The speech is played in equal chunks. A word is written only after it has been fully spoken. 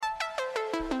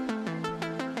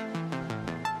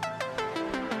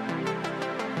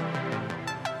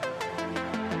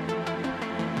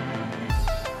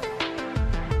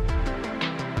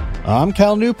I'm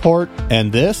Cal Newport,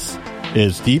 and this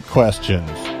is Deep Questions,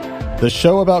 the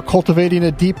show about cultivating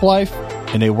a deep life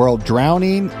in a world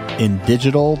drowning in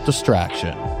digital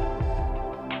distraction.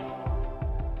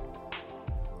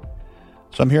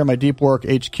 So I'm here at my Deep Work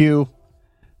HQ,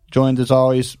 joined as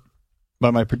always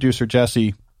by my producer,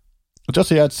 Jesse.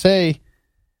 Jesse, I'd say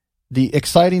the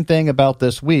exciting thing about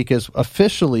this week is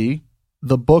officially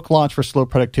the book launch for Slow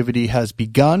Productivity has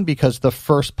begun because the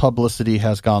first publicity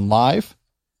has gone live.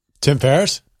 Tim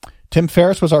Ferriss? Tim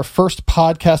Ferriss was our first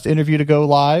podcast interview to go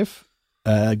live.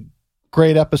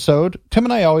 Great episode. Tim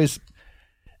and I always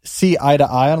see eye to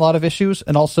eye on a lot of issues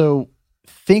and also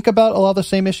think about a lot of the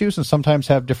same issues and sometimes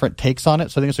have different takes on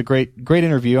it. So I think it's a great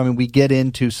interview. I mean, we get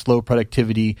into slow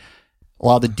productivity, a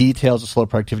lot of the details of slow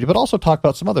productivity, but also talk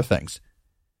about some other things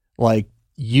like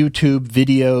YouTube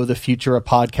video, the future of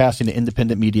podcasting and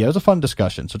independent media. It was a fun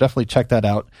discussion. So definitely check that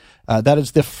out. That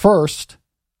is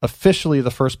officially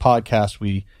the first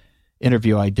podcast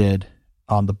interview I did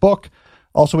on the book.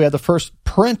 Also, we had the first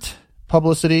print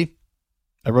publicity.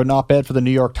 I wrote an op-ed for the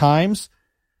New York Times.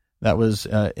 That was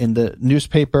in the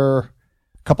newspaper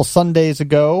a couple Sundays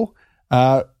ago.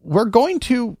 This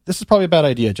is probably a bad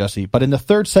idea, Jesse, but in the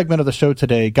third segment of the show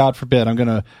today, God forbid, I'm going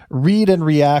to read and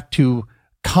react to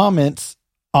comments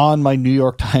on my New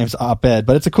York Times op-ed,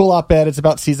 but it's a cool op-ed. It's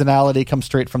about seasonality, comes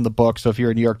straight from the book. So if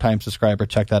you're a New York Times subscriber,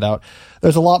 check that out.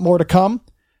 There's a lot more to come,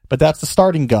 but that's the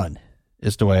starting gun,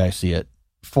 is the way I see it,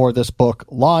 for this book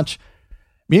launch.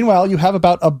 Meanwhile, you have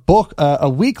about a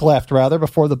week left,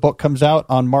 before the book comes out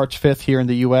on March 5th here in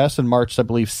the U.S. and March, I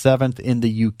believe, 7th in the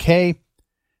U.K. If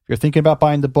you're thinking about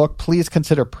buying the book, please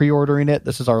consider pre-ordering it.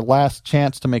 This is our last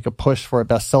chance to make a push for a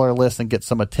bestseller list and get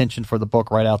some attention for the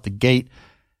book right out the gate.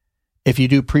 If you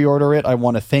do pre-order it, I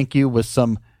want to thank you with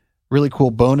some really cool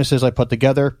bonuses I put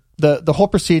together. The whole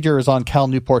procedure is on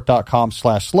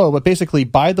calnewport.com/slow, but basically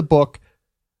buy the book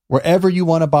wherever you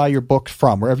want to buy your books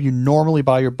from, wherever you normally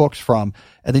buy your books from,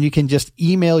 and then you can just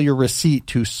email your receipt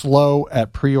to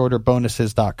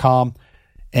slow@preorderbonuses.com,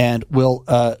 and we'll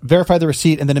verify the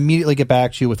receipt and then immediately get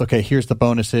back to you with, okay, here's the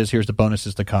bonuses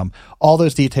to come. All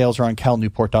those details are on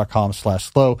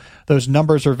calnewport.com/slow. Those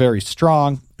numbers are very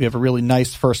strong. We have a really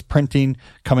nice first printing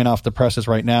coming off the presses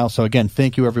right now. So again,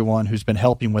 thank you everyone who's been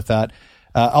helping with that.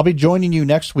 I'll be joining you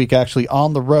next week actually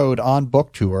on the road on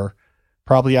book tour,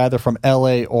 probably either from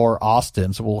LA or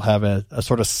Austin. So we'll have a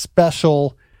sort of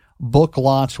special book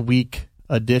launch week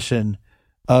edition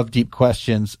of Deep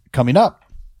Questions coming up.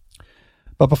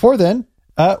 But before then,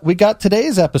 we got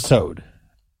today's episode.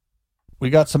 We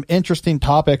got some interesting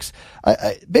topics.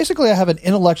 I have an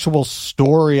intellectual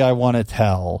story I want to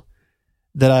tell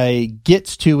that I get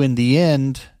to in the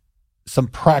end, some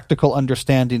practical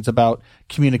understandings about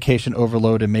communication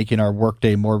overload and making our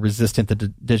workday more resistant to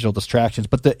digital distractions.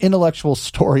 But the intellectual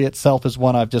story itself is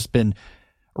one I've just been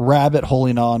rabbit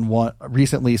holing on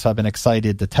recently, so I've been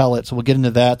excited to tell it. So we'll get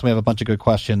into that. Then we have a bunch of good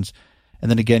questions.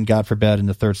 And then again, God forbid, in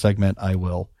the third segment, I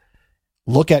will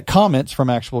look at comments from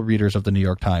actual readers of the New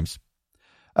York Times.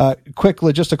 Quick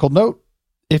logistical note.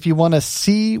 If you want to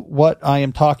see what I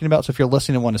am talking about, so if you're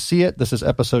listening and want to see it, this is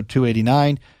episode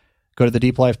 289. Go to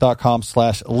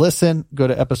thedeeplife.com/listen. Go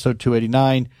to episode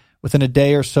 289. Within a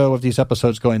day or so of these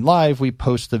episodes going live, we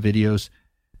post the videos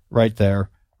right there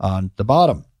on the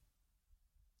bottom.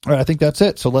 All right, I think that's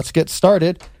it. So let's get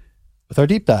started with our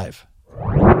deep dive.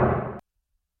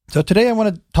 So today I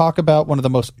want to talk about one of the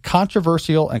most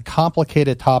controversial and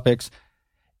complicated topics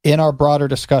in our broader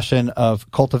discussion of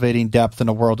cultivating depth in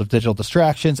a world of digital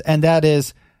distractions, and that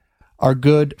is our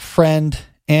good friend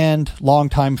and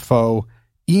longtime foe,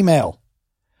 email.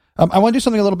 I want to do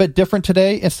something a little bit different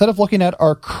today. Instead of looking at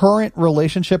our current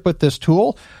relationship with this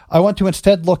tool, I want to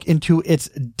instead look into its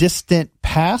distant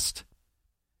past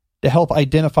to help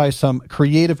identify some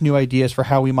creative new ideas for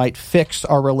how we might fix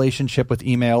our relationship with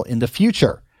email in the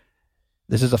future.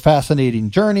 This is a fascinating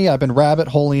journey. I've been rabbit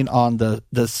holing on the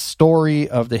story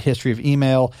of the history of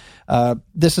email.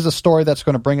 This is a story that's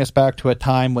going to bring us back to a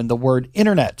time when the word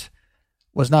internet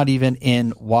was not even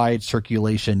in wide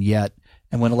circulation yet,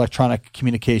 and when electronic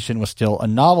communication was still a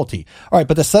novelty. All right,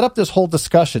 but to set up this whole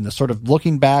discussion, this sort of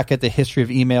looking back at the history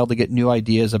of email to get new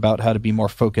ideas about how to be more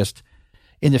focused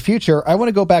in the future, I want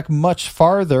to go back much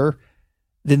farther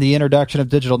than the introduction of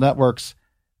digital networks.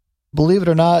 Believe it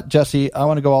or not, Jesse, I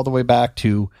want to go all the way back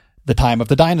to the time of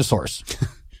the dinosaurs.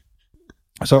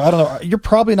 So I don't know. You're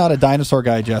probably not a dinosaur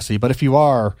guy, Jesse, but if you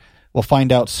are, we'll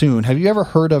find out soon. Have you ever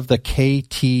heard of the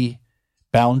KT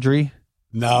boundary?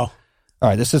 No. All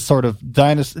right. This is sort of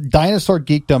dinosaur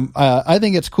geekdom. I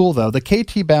think it's cool, though. The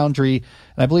KT boundary,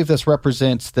 and I believe this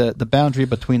represents the boundary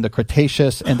between the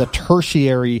Cretaceous and the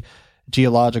Tertiary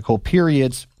geological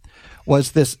periods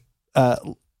was this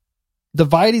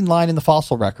dividing line in the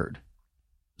fossil record.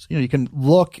 So, you can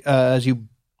look as you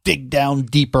dig down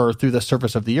deeper through the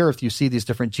surface of the earth, you see these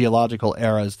different geological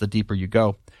eras the deeper you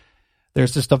go.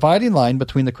 There's this dividing line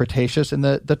between the Cretaceous and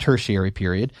the Tertiary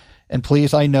period. And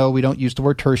please, I know we don't use the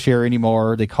word tertiary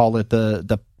anymore. They call it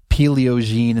the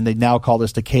Paleogene, and they now call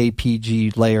this the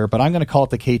KPG layer, but I'm going to call it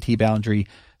the KT boundary,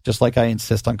 just like I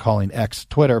insist on calling X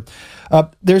Twitter.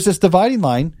 There's this dividing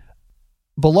line.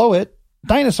 Below it,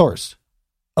 dinosaurs.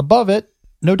 Above it,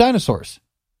 no dinosaurs.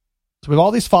 So we have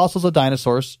all these fossils of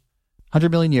dinosaurs, 100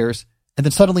 million years, and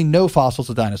then suddenly no fossils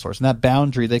of dinosaurs. And that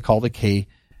boundary they call the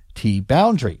KT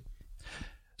boundary.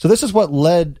 So this is what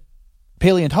led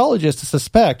paleontologists to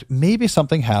suspect maybe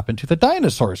something happened to the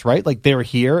dinosaurs, right? Like they're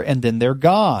here and then they're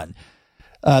gone.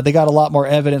 They got a lot more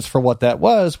evidence for what that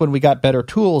was when we got better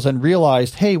tools and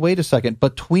realized, hey, wait a second,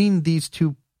 between these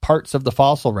two parts of the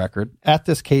fossil record at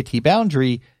this KT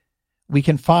boundary, we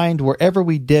can find wherever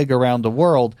we dig around the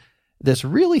world, this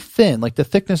really thin, like the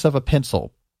thickness of a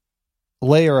pencil,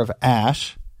 layer of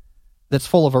ash that's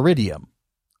full of iridium,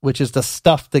 which is the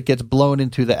stuff that gets blown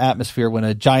into the atmosphere when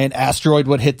a giant asteroid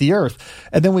would hit the Earth.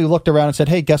 And then we looked around and said,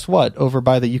 hey, guess what? Over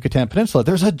by the Yucatan Peninsula,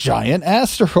 there's a giant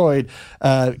asteroid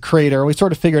crater. We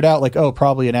sort of figured out like, oh,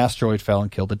 probably an asteroid fell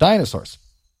and killed the dinosaurs.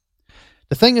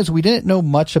 The thing is, we didn't know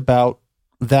much about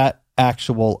that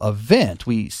actual event.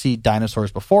 We see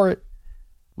dinosaurs before it.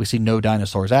 We see no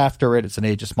dinosaurs after it. It's an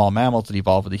age of small mammals that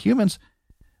evolved with the humans.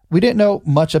 We didn't know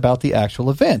much about the actual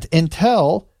event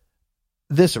until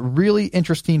this really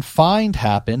interesting find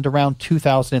happened around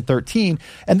 2013.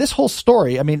 And this whole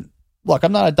story, I mean, look,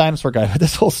 I'm not a dinosaur guy, but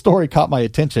this whole story caught my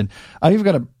attention. I'm even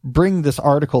going to bring this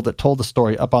article that told the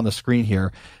story up on the screen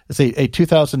here. It's a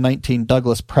 2019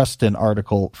 Douglas Preston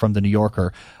article from the New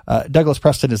Yorker. Douglas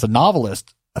Preston is a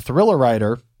novelist, a thriller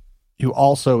writer, who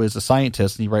also is a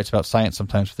scientist, and he writes about science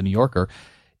sometimes for the New Yorker.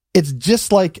 It's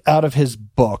just like out of his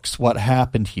books what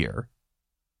happened here.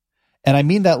 And I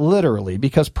mean that literally,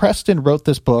 because Preston wrote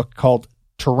this book called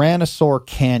Tyrannosaur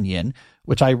Canyon,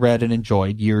 which I read and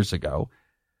enjoyed years ago.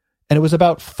 And it was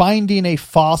about finding a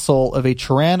fossil of a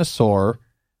tyrannosaur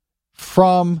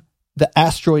from the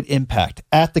asteroid impact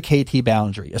at the KT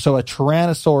boundary. So a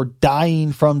tyrannosaur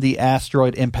dying from the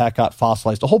asteroid impact got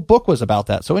fossilized. The whole book was about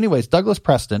that. So anyways, Douglas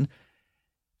Preston,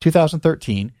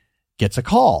 2013, gets a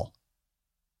call.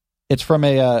 It's from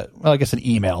I guess an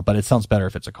email, but it sounds better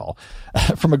if it's a call,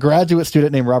 from a graduate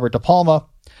student named Robert De Palma.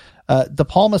 De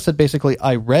Palma said basically,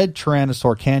 I read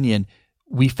Tyrannosaur Canyon.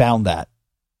 We found that.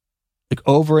 Like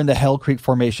over in the Hell Creek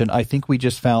Formation, I think we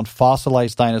just found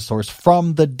fossilized dinosaurs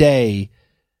from the day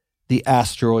the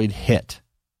asteroid hit.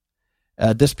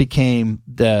 This became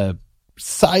the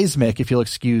seismic, if you'll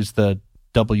excuse the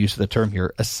double use of the term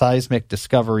here, a seismic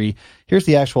discovery. Here's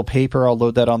the actual paper. I'll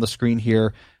load that on the screen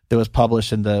here. That was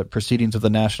published in the Proceedings of the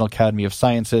National Academy of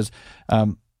Sciences.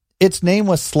 Its name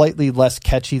was slightly less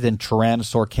catchy than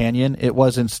Tyrannosaur Canyon. It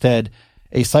was instead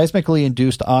a seismically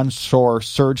induced onshore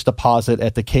surge deposit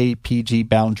at the KPG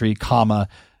boundary,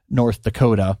 North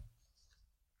Dakota.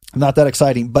 Not that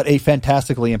exciting, but a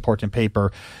fantastically important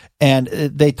paper. And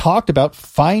they talked about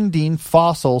finding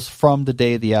fossils from the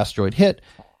day the asteroid hit.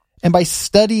 And by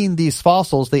studying these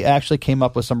fossils, they actually came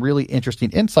up with some really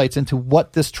interesting insights into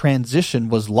what this transition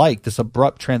was like, this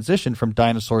abrupt transition from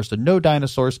dinosaurs to no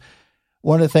dinosaurs.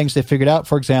 One of the things they figured out,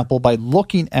 for example, by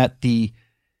looking at the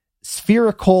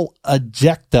spherical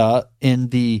ejecta in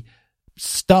the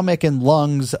stomach and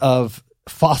lungs of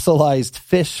fossilized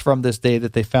fish from this day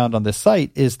that they found on this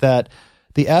site, is that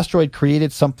the asteroid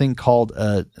created something called,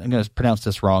 I'm going to pronounce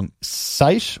this wrong,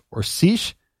 Seiche or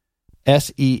Seiche,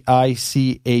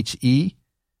 Seiche.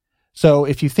 So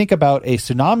if you think about a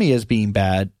tsunami as being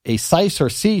bad, a Seiche or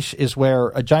Seiche is where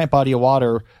a giant body of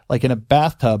water, like in a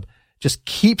bathtub, just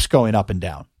keeps going up and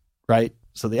down, right?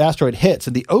 So the asteroid hits,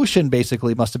 and the ocean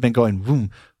basically must have been going boom,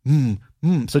 boom,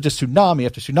 boom. So just tsunami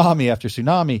after tsunami after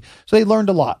tsunami. So they learned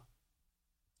a lot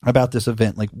about this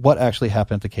event, like what actually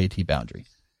happened at the KT boundary.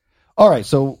 All right,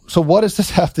 so what does this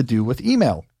have to do with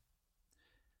email?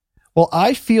 Well,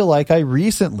 I feel like I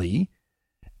recently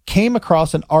came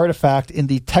across an artifact in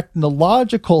the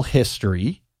technological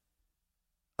history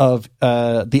of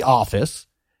The Office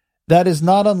that is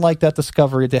not unlike that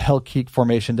discovery of the Hell Creek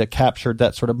Formation that captured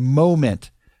that sort of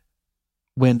moment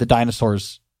when the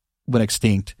dinosaurs went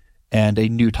extinct and a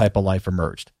new type of life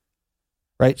emerged.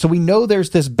 Right? So we know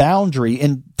there's this boundary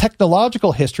in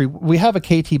technological history. We have a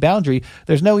KT boundary.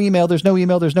 There's no email. There's no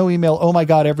email. There's no email. Oh my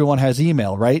God, everyone has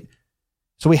email, right?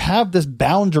 So we have this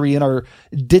boundary in our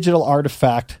digital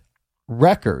artifact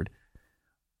record.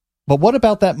 But what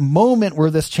about that moment where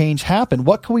this change happened?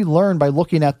 What can we learn by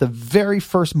looking at the very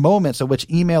first moments at which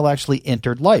email actually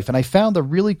entered life? And I found a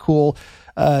really cool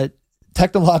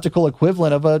technological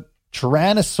equivalent of a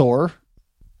tyrannosaur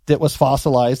that was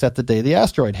fossilized at the day the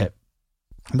asteroid hit.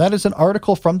 And that is an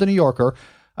article from the New Yorker.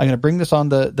 I'm going to bring this on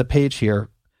the page here.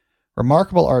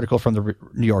 Remarkable article from the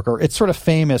New Yorker. It's sort of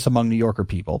famous among New Yorker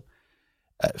people.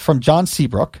 From John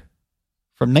Seabrook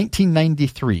from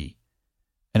 1993.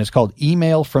 And it's called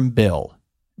Email from Bill.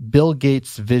 Bill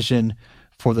Gates' Vision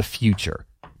for the Future.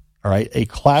 All right. A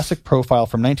classic profile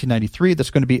from 1993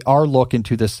 that's going to be our look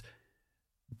into this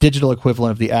digital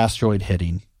equivalent of the asteroid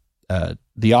hitting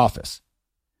the office.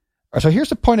 So here's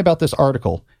the point about this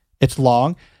article. It's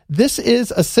long. This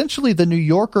is essentially the New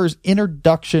Yorker's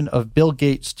introduction of Bill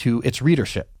Gates to its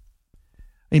readership.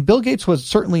 I mean, Bill Gates was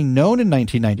certainly known in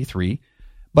 1993,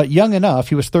 but young enough,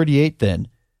 he was 38 then,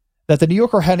 that the New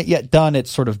Yorker hadn't yet done its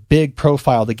sort of big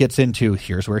profile that gets into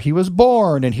here's where he was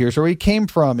born, and here's where he came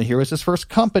from, and here was his first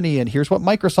company, and here's what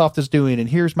Microsoft is doing, and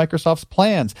here's Microsoft's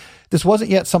plans. This wasn't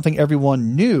yet something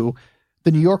everyone knew.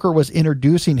 The New Yorker was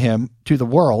introducing him to the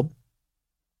world.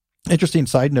 Interesting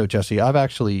side note, Jesse, I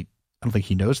don't think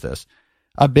he knows this.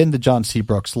 I've been to John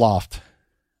Seabrook's loft.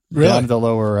 Really? Down in the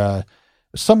lower,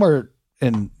 somewhere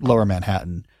in lower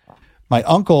Manhattan. My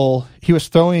uncle, he was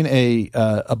throwing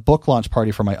a book launch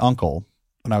party for my uncle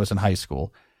when I was in high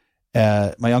school.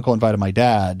 My uncle invited my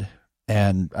dad,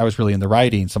 and I was really into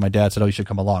writing, so my dad said, "Oh, you should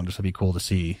come along. This would be cool to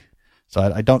see." So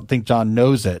I don't think John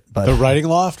knows it. But the writing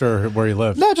loft or where he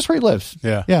lives? No, just where he lives.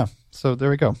 Yeah. Yeah. So there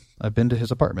we go. I've been to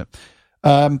his apartment.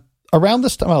 Around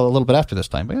this time, well, a little bit after this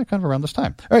time, but yeah, kind of around this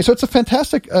time. All right, so it's a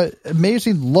fantastic,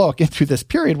 amazing look into this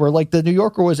period where, like, the New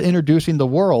Yorker was introducing the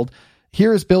world.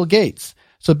 Here is Bill Gates.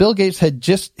 So Bill Gates had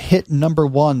just hit number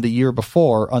 1 the year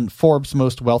before on Forbes'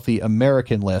 most wealthy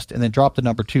American list, and then dropped to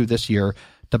number 2 this year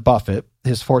to Buffett.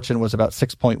 His fortune was about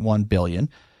 $6.1 billion.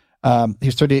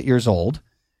 He's 38 years old.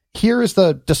 Here is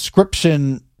the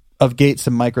description of Gates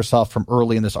and Microsoft from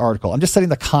early in this article. I'm just setting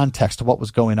the context of what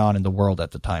was going on in the world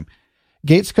at the time.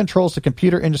 Gates controls the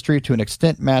computer industry to an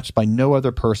extent matched by no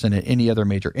other person in any other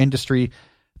major industry.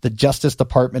 The Justice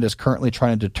Department is currently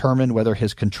trying to determine whether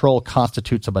his control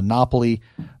constitutes a monopoly.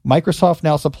 Microsoft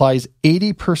now supplies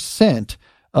 80%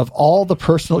 of all the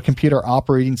personal computer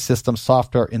operating system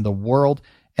software in the world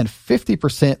and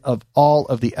 50% of all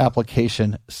of the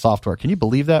application software. Can you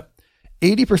believe that?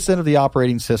 80% of the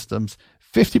operating systems,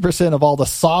 50% of all the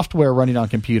software running on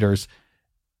computers.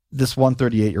 This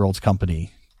 138-year-old's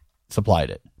company supplied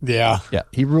it. Yeah. Yeah.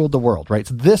 He ruled the world, right?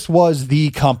 So this was the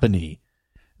company.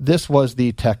 This was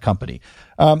the tech company.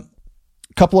 A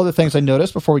couple other things I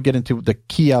noticed before we get into the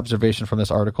key observation from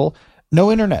this article. No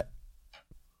internet.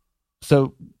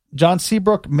 So John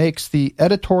Seabrook makes the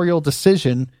editorial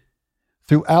decision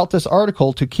throughout this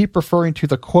article to keep referring to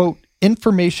the, quote,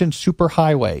 information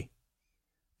superhighway.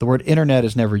 The word internet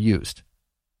is never used,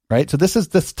 right? So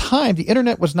this time, the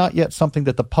internet was not yet something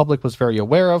that the public was very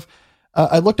aware of.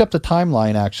 I looked up the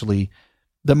timeline, actually.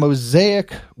 The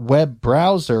Mosaic web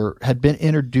browser had been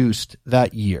introduced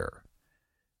that year.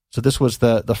 So this was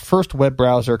the first web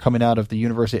browser coming out of the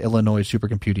University of Illinois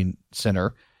Supercomputing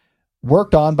Center,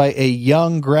 worked on by a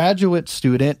young graduate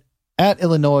student at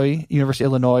University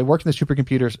of Illinois, working in the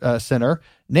Supercomputer Center,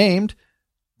 named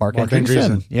Mark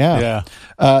Andreessen. Yeah.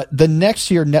 The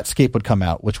next year, Netscape would come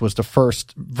out, which was the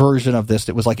first version of this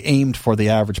that was like aimed for the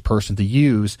average person to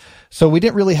use. So we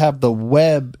didn't really have the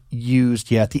web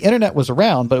used yet. The internet was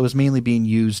around, but it was mainly being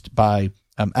used by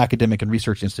academic and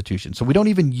research institutions. So we don't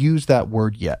even use that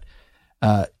word yet.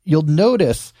 You'll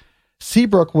notice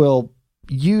Seabrook will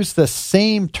use the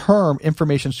same term,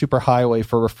 information superhighway,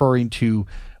 for referring to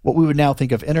what we would now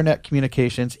think of internet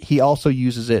communications. He also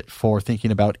uses it for thinking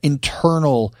about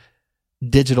internal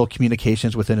digital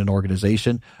communications within an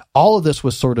organization. All of this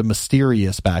was sort of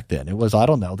mysterious back then. It was, I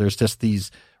don't know, there's just these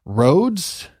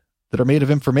roads that are made of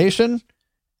information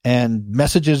and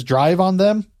messages drive on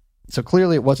them. So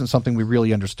clearly it wasn't something we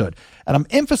really understood. And I'm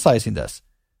emphasizing this.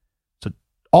 So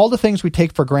all the things we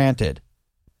take for granted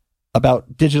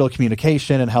about digital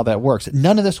communication and how that works,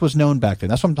 none of this was known back then.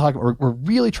 That's what I'm talking about. We're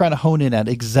really trying to hone in at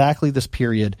exactly this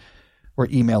period where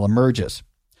email emerges.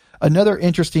 Another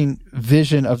interesting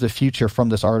vision of the future from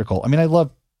this article. I mean, I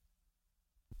love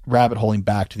rabbit holing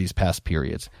back to these past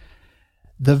periods.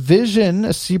 The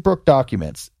vision Seabrook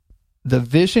documents, the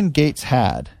vision Gates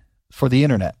had for the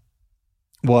internet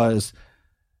was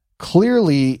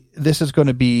clearly this is going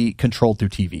to be controlled through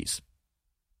TVs.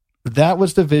 That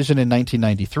was the vision in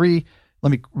 1993.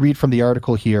 Let me read from the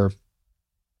article here.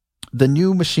 The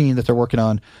new machine that they're working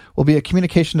on will be a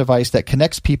communication device that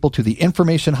connects people to the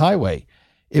information highway.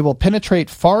 It will penetrate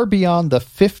far beyond the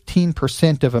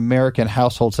 15% of American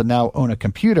households that now own a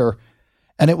computer,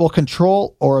 and it will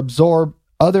control or absorb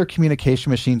other communication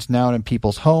machines now in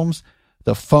people's homes,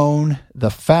 the phone, the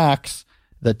fax,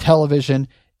 the television.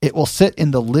 It will sit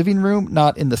in the living room,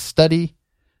 not in the study.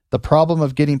 The problem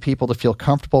of getting people to feel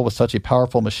comfortable with such a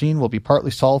powerful machine will be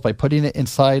partly solved by putting it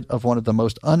inside of one of the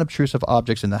most unobtrusive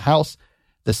objects in the house,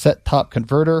 the set-top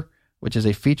converter, which is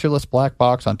a featureless black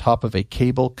box on top of a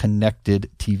cable-connected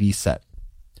TV set.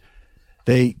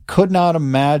 They could not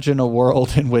imagine a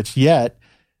world in which yet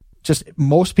just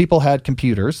most people had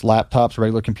computers, laptops,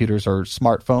 regular computers, or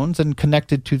smartphones, and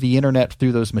connected to the internet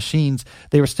through those machines.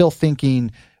 They were still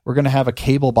thinking, we're going to have a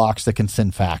cable box that can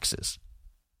send faxes.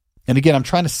 And again, I'm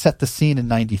trying to set the scene in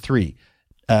 93.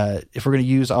 If we're going to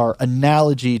use our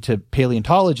analogy to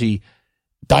paleontology,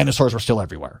 dinosaurs were still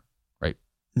everywhere, right?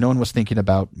 No one was thinking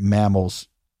about mammals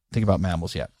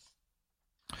yet.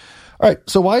 All right,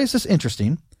 so why is this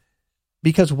interesting?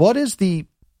 Because what is the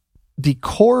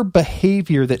core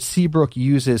behavior that Seabrook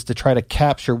uses to try to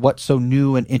capture what's so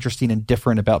new and interesting and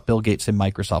different about Bill Gates and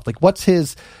Microsoft? Like, what's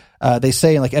his, they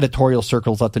say in like editorial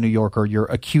circles at the New Yorker, your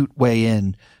acute way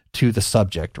in to the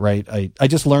subject, right? I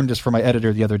just learned this from my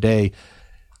editor the other day.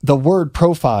 The word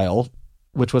profile,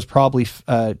 which was probably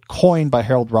coined by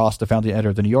Harold Ross, the founding editor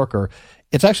of the New Yorker,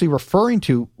 it's actually referring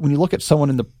to when you look at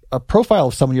someone a profile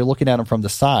of someone, you're looking at them from the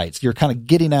sides. You're kind of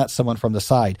getting at someone from the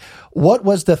side. What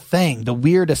was the thing, the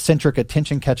weird, eccentric,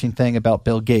 attention-catching thing about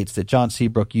Bill Gates that John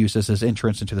Seabrook uses as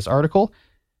entrance into this article?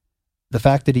 The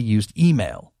fact that he used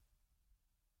email.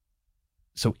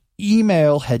 So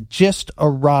email had just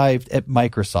arrived at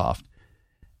Microsoft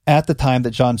at the time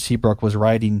that John Seabrook was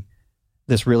writing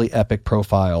this really epic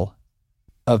profile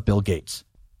of Bill Gates.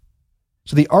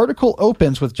 So the article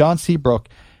opens with John Seabrook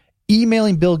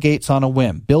emailing Bill Gates on a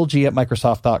whim,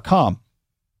 billg@microsoft.com.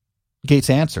 Gates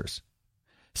answers.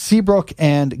 Seabrook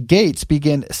and Gates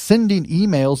begin sending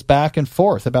emails back and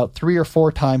forth about 3 or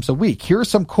 4 times a week. Here are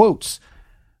some quotes.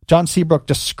 John Seabrook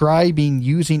describing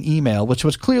using email, which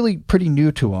was clearly pretty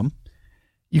new to him.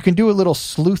 You can do a little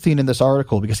sleuthing in this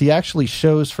article because he actually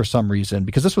shows, for some reason,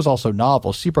 because this was also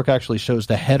novel, Seabrook actually shows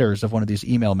the headers of one of these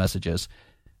email messages,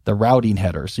 the routing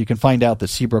headers. So you can find out that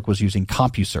Seabrook was using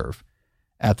CompuServe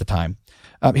at the time.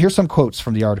 Here's some quotes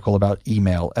from the article about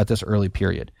email at this early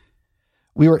period.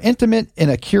 We were intimate in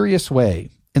a curious way,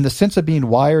 in the sense of being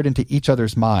wired into each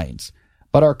other's minds.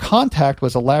 But our contact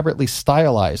was elaborately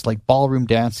stylized, like ballroom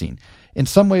dancing. In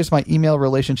some ways, my email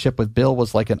relationship with Bill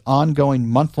was like an ongoing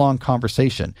month-long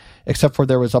conversation, except for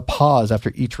there was a pause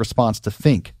after each response to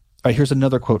think. All right, here's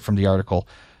another quote from the article.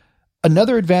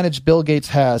 Another advantage Bill Gates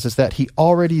has is that he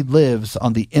already lives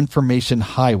on the information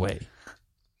highway.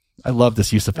 I love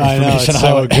this use of information I know, it's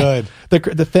highway. so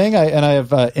good. The thing, I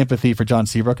have empathy for John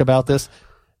Seabrook about this.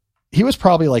 He was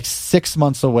probably like 6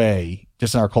 months away,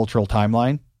 just in our cultural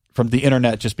timeline, from the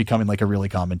internet just becoming like a really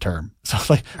common term. So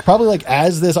like probably like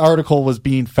as this article was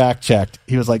being fact checked,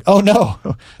 he was like, oh no,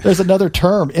 there's another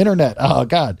term, internet. Oh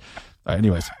God. All right,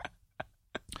 anyways.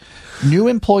 New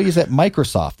employees at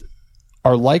Microsoft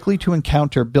are likely to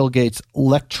encounter Bill Gates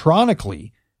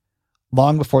electronically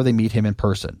long before they meet him in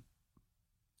person.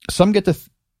 Some get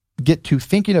to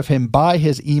thinking of him by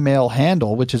his email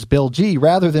handle, which is Bill G,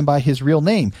 rather than by his real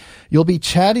name. You'll be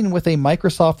chatting with a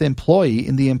Microsoft employee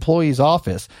in the employee's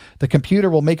office. The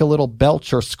computer will make a little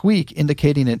belch or squeak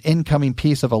indicating an incoming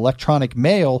piece of electronic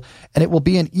mail, and it will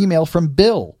be an email from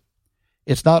Bill.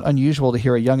 It's not unusual to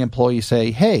hear a young employee say,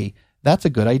 hey, that's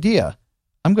a good idea.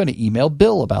 I'm going to email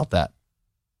Bill about that.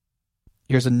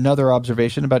 Here's another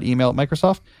observation about email at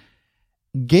Microsoft.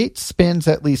 Gates spends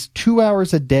at least 2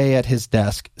 hours a day at his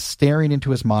desk, staring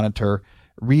into his monitor,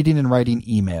 reading and writing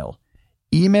email.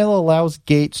 Email allows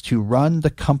Gates to run the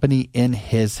company in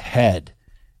his head,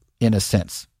 in a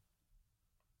sense.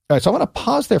 All right, so I want to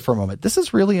pause there for a moment. This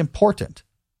is really important.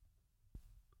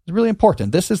 It's really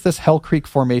important. This is this Hell Creek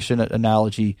Formation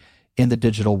analogy in the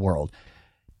digital world.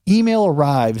 Email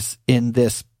arrives in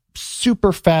this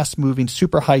super fast moving,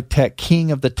 super high tech,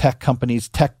 king of the tech companies,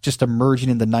 tech just emerging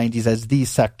in the 90s as the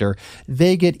sector.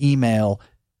 They get email.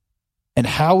 And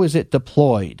how is it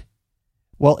deployed?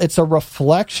 Well, it's a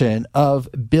reflection of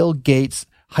Bill Gates,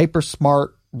 hyper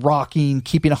smart, rocking,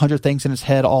 keeping 100 things in his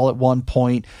head all at one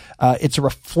point. It's a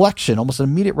reflection, almost an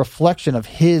immediate reflection of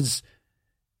his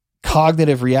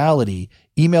cognitive reality.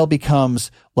 Email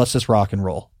becomes, let's just rock and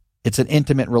roll. It's an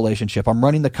intimate relationship. I'm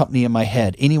running the company in my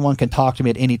head. Anyone can talk to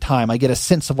me at any time. I get a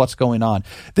sense of what's going on.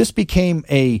 This became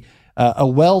a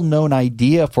well-known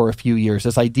idea for a few years,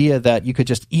 this idea that you could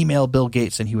just email Bill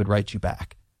Gates and he would write you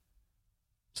back.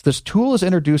 So this tool is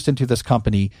introduced into this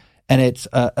company, And it's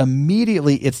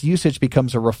immediately its usage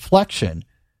becomes a reflection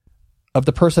of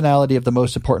the personality of the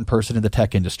most important person in the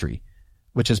tech industry,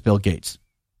 which is Bill Gates.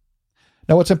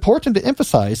 Now, what's important to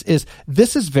emphasize is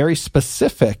this is very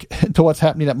specific to what's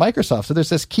happening at Microsoft. So there's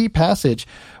this key passage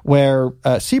where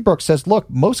Seabrook says, look,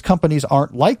 most companies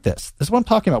aren't like this. This is what I'm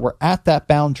talking about. We're at that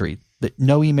boundary, the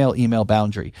no email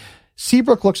boundary.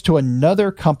 Seabrook looks to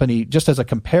another company just as a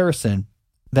comparison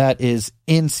that is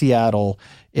in Seattle.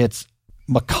 It's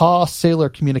McCaw Cellular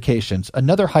Communications,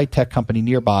 another high-tech company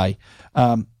nearby.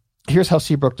 Here's how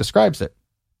Seabrook describes it.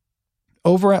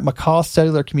 Over at McCaw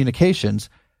Cellular Communications,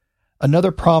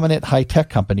 another prominent high-tech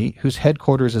company whose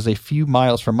headquarters is a few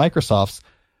miles from Microsoft's,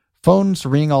 phones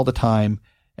ring all the time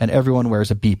and everyone wears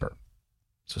a beeper.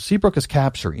 So Seabrook is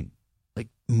capturing, like,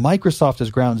 Microsoft is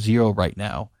ground zero right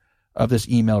now of this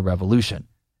email revolution.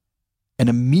 And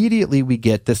immediately we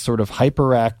get this sort of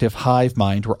hyperactive hive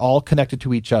mind. We're all connected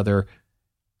to each other.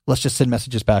 Let's just send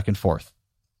messages back and forth.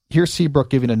 Here's Seabrook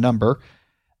giving a number.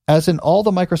 As in all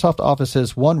the Microsoft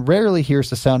offices, one rarely hears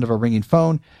the sound of a ringing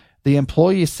phone. The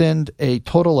employees send a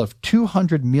total of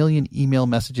 200 million email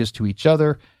messages to each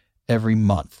other every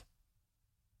month.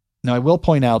 Now, I will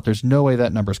point out there's no way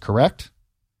that number is correct.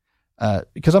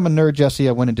 Because I'm a nerd, Jesse,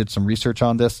 I went and did some research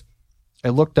on this. I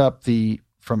looked up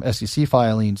from SEC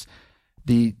filings,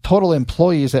 the total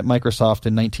employees at Microsoft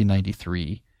in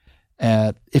 1993.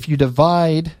 If you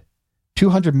divide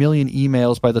 200 million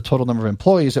emails by the total number of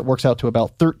employees, it works out to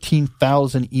about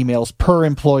 13,000 emails per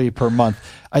employee per month.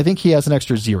 I think he has an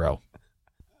extra zero.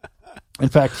 In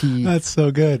fact, that's so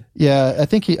good. Yeah, I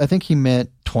think he meant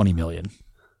 20 million.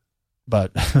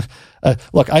 But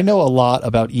look, I know a lot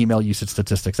about email usage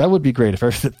statistics. That would be great if I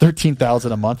was at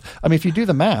 13,000 a month. I mean, if you do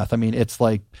the math, I mean, it's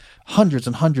like hundreds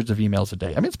and hundreds of emails a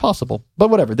day. I mean, it's possible, but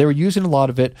whatever. They were using a lot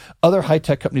of it. Other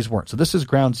high-tech companies weren't. So this is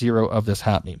ground zero of this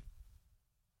happening.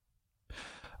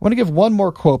 I want to give one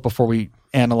more quote before we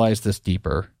analyze this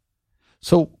deeper.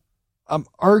 So I'm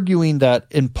arguing that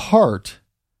in part,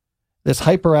 this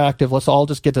hyperactive, let's all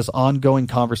just get this ongoing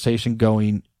conversation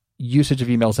going, usage of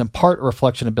emails, in part a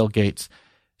reflection of Bill Gates.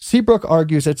 Seabrook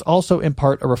argues it's also in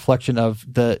part a reflection of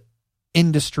the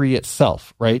industry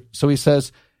itself, right? So he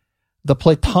says, the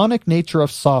platonic nature of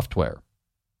software,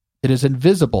 it is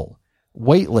invisible,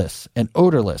 weightless, and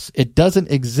odorless. It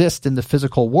doesn't exist in the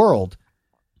physical world,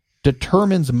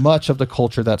 determines much of the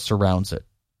culture that surrounds it.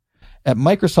 At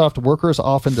Microsoft, workers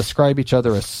often describe each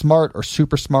other as smart or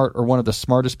super smart or one of the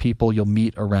smartest people you'll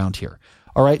meet around here.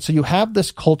 All right, so you have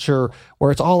this culture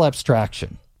where it's all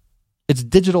abstraction. It's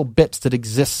digital bits that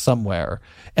exist somewhere.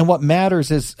 And what matters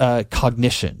is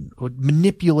cognition,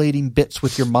 manipulating bits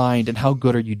with your mind, and how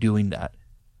good are you doing that?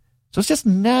 So it's just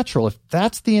natural, if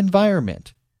that's the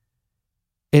environment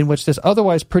in which this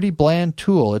otherwise pretty bland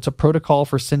tool, it's a protocol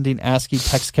for sending ASCII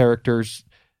text characters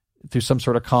through some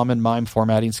sort of common MIME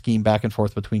formatting scheme back and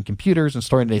forth between computers and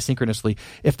storing it asynchronously.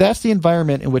 If that's the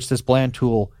environment in which this bland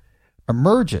tool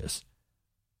emerges,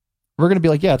 we're going to be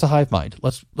like, yeah, it's a hive mind.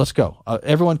 Let's go.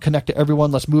 Everyone connect to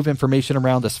everyone. Let's move information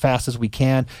around as fast as we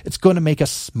can. It's going to make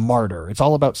us smarter. It's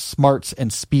all about smarts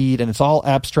and speed, and it's all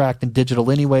abstract and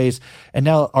digital anyways. And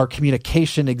now our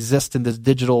communication exists in this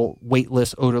digital,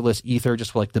 weightless, odorless ether,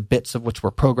 just like the bits of which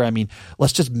we're programming.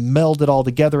 Let's just meld it all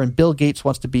together. And Bill Gates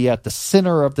wants to be at the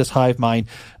center of this hive mind,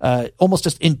 almost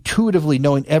just intuitively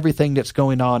knowing everything that's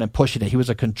going on and pushing it. He was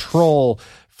a control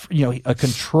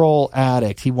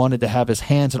addict. He wanted to have his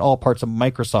hands in all parts of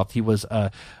Microsoft. He was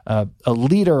a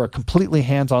leader, a completely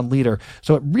hands-on leader.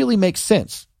 So it really makes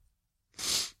sense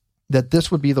that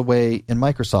this would be the way in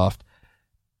Microsoft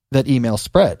that email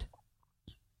spread.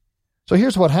 So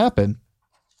here's what happened.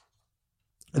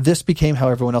 This became how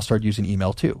everyone else started using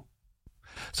email too.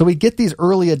 So we get these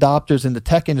early adopters in the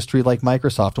tech industry like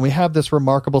Microsoft, and we have this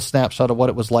remarkable snapshot of what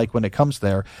it was like when it comes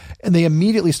there. And they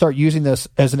immediately start using this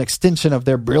as an extension of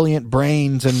their brilliant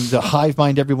brains and to hive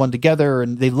mind everyone together.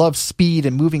 And they love speed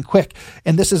and moving quick.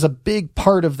 And this is a big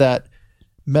part of that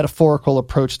metaphorical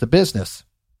approach to business.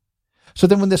 So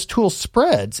then when this tool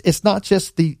spreads, it's not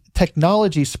just the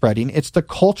technology spreading, it's the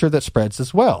culture that spreads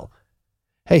as well.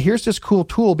 Hey, here's this cool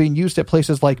tool being used at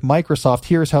places like Microsoft.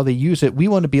 Here's how they use it. We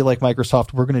want to be like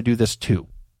Microsoft. We're going to do this too.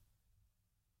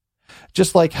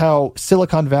 Just like how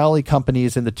Silicon Valley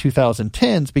companies in the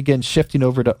 2010s began shifting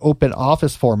over to open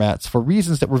office formats for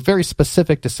reasons that were very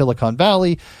specific to Silicon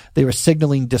Valley. They were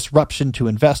signaling disruption to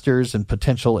investors and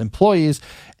potential employees.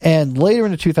 And later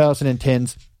in the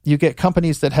 2010s, you get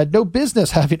companies that had no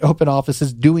business having open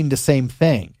offices doing the same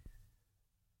thing.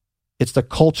 It's the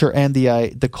culture and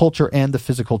the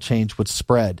physical change would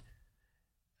spread.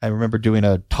 I remember doing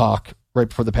a talk right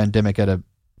before the pandemic at a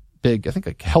big, I think,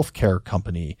 a healthcare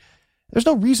company. There's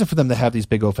no reason for them to have these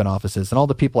big open offices. And all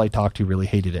the people I talked to really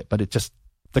hated it, but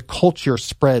the culture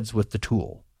spreads with the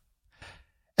tool.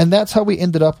 And that's how we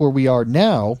ended up where we are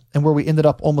now, and where we ended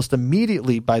up almost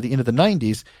immediately by the end of the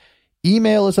 90s.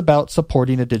 Email is about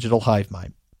supporting a digital hive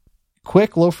mind.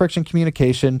 Quick, low-friction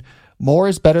communication. More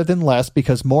is better than less,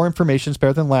 because more information is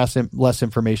better than less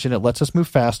information. It lets us move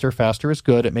faster. Faster is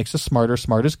good. It makes us smarter.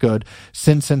 Smart is good.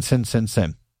 Sin.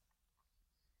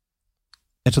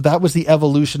 And so that was the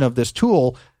evolution of this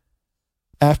tool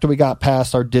after we got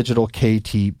past our digital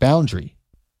KT boundary.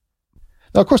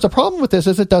 Now, of course, the problem with this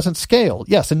is it doesn't scale.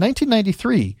 Yes, in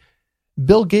 1993,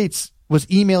 Bill Gates was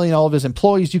emailing all of his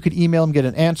employees. You could email him, get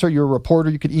an answer. You're a reporter.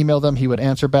 You could email them. He would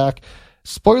answer back.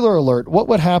 Spoiler alert, what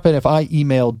would happen if I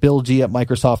emailed Bill G at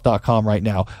Microsoft.com right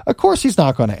now? Of course, he's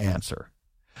not going to answer.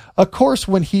 Of course,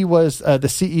 when he was the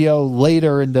CEO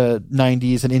later in the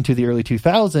 90s and into the early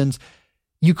 2000s,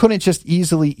 you couldn't just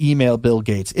easily email Bill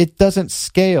Gates. It doesn't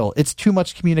scale. It's too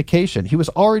much communication. He was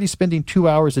already spending 2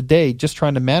 hours a day just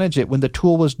trying to manage it when the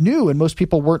tool was new and most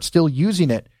people weren't still using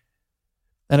it.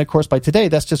 And of course, by today,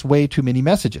 that's just way too many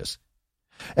messages.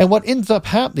 And what ends up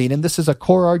happening, and this is a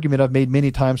core argument I've made many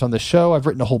times on the show, I've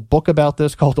written a whole book about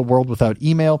this called The World Without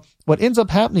Email. What ends up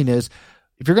happening is,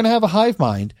 if you're going to have a hive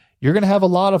mind, you're going to have a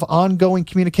lot of ongoing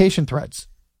communication threads.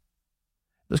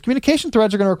 Those communication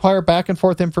threads are going to require back and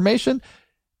forth information,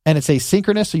 and it's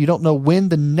asynchronous, so you don't know when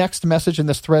the next message in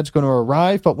this thread is going to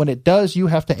arrive. But when it does, you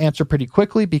have to answer pretty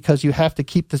quickly, because you have to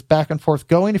keep this back and forth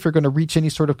going if you're going to reach any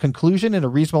sort of conclusion in a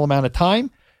reasonable amount of time.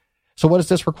 So what does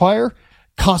this require?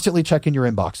 Constantly checking your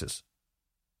inboxes.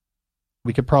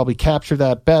 We could probably capture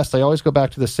that best. I always go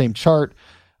back to the same chart.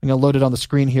 I'm going to load it on the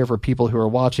screen here for people who are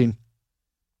watching.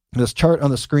 This chart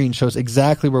on the screen shows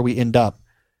exactly where we end up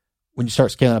when you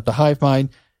start scaling up the hive mind.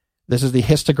 This is the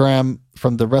histogram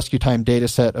from the rescue time data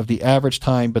set of the average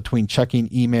time between checking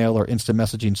email or instant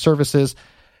messaging services.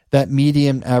 That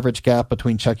median average gap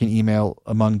between checking email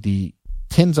among the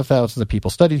tens of thousands of people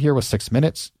studied here was 6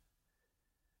 minutes.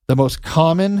 The most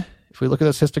common, if we look at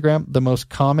this histogram, the most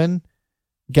common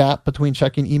gap between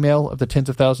checking email of the tens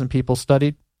of thousands of people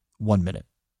studied, 1 minute.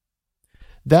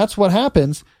 That's what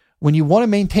happens when you want to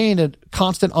maintain a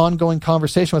constant ongoing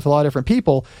conversation with a lot of different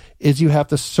people, is you have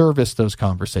to service those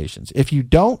conversations. If you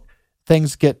don't,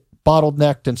 things get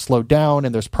bottlenecked and slowed down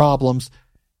and there's problems.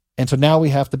 And so now we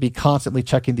have to be constantly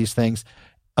checking these things.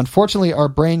 Unfortunately, our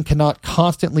brain cannot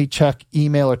constantly check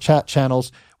email or chat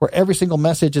channels where every single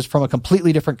message is from a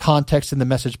completely different context than the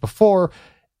message before,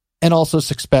 and also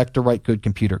expect to write good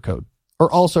computer code,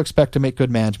 or also expect to make good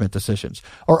management decisions,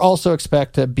 or also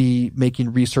expect to be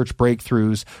making research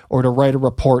breakthroughs, or to write a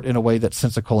report in a way that's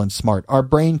sensical and smart. Our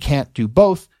brain can't do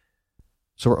both,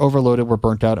 so we're overloaded, we're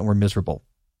burnt out, and we're miserable.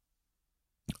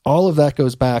 All of that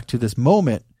goes back to this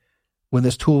moment when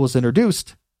this tool was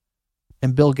introduced,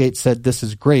 and Bill Gates said, "This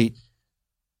is great.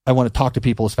 I want to talk to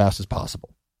people as fast as possible."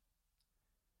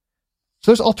 So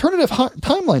there's alternative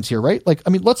timelines here, right?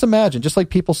 Let's imagine, just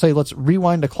like people say, let's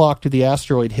rewind the clock to the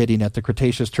asteroid hitting at the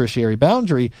Cretaceous-Tertiary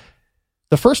boundary.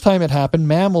 The first time it happened,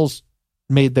 mammals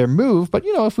made their move, but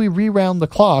if we rewound the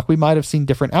clock, we might have seen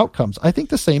different outcomes. I think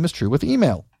the same is true with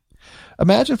email.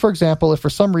 Imagine, for example, if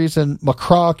for some reason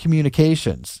McCraw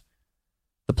Communications,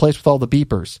 the place with all the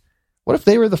beepers, what if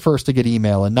they were the first to get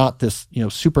email and not this,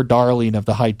 super darling of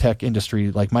the high-tech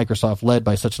industry like Microsoft, led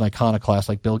by such an iconoclast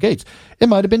like Bill Gates? It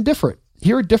might have been different.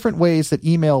 Here are different ways that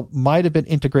email might have been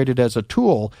integrated as a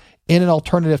tool in an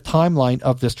alternative timeline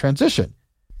of this transition.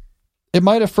 It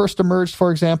might have first emerged, for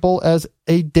example, as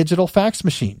a digital fax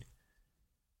machine.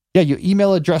 Yeah, your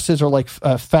email addresses are like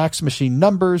fax machine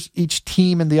numbers. Each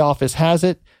team in the office has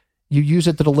it. You use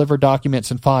it to deliver documents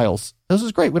and files. This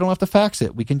is great. We don't have to fax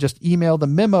it. We can just email the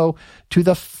memo to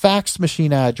the fax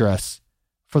machine address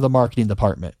for the marketing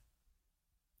department.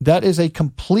 That is a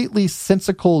completely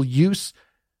sensical use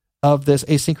of this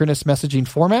asynchronous messaging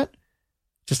format.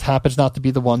 Just happens not to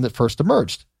be the one that first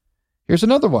emerged. Here's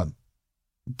another one.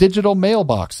 Digital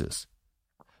mailboxes.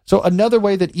 So another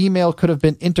way that email could have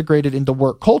been integrated into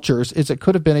work cultures is it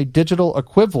could have been a digital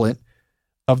equivalent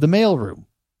of the mailroom.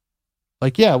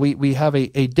 We have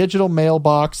a digital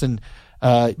mailbox, and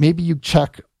maybe you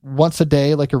check once a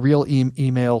day, like a real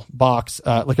email box,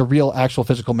 like a real actual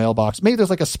physical mailbox. Maybe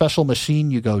there's like a special machine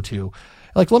you go to.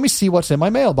 Let me see what's in my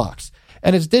mailbox.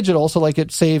 And it's digital, so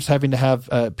it saves having to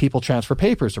have people transfer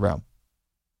papers around.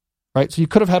 Right? So you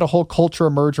could have had a whole culture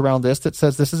emerge around this that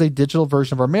says this is a digital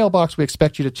version of our mailbox. We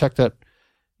expect you to check that.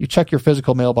 You check your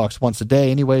physical mailbox once a day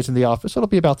anyways in the office. It'll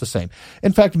be about the same.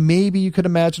 In fact, maybe you could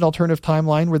imagine an alternative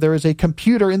timeline where there is a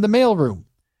computer in the mailroom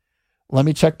Let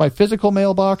me check my physical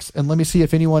mailbox and let me see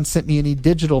if anyone sent me any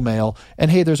digital mail. And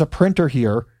hey, there's a printer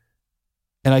here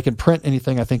and I can print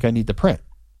anything I think I need to print.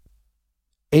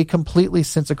 A completely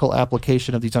sensical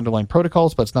application of these underlying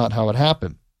protocols, but it's not how it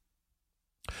happened.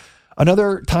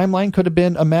 Another timeline could have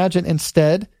been, imagine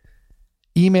instead,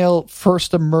 email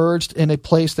first emerged in a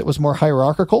place that was more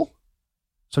hierarchical.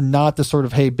 So not the sort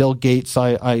of, hey, Bill Gates,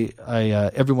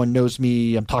 everyone knows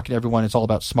me, I'm talking to everyone, it's all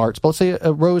about smarts. But let's say it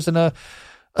arose in an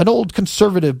old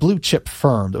conservative blue chip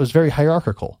firm that was very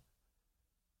hierarchical.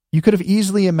 You could have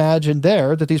easily imagined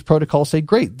there that these protocols say,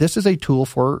 great, this is a tool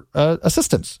for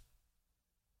assistance.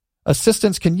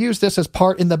 Assistants can use this as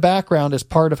part in the background as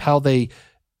part of how they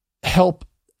help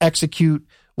execute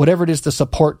whatever it is the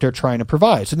support they're trying to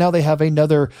provide. So now they have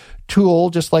another tool,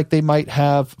 just like they might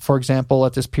have, for example,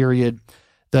 at this period,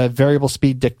 the variable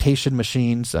speed dictation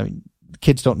machines. I mean,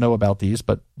 kids don't know about these,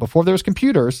 but before there was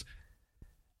computers,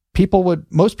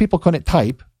 most people couldn't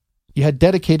type. You had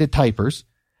dedicated typers.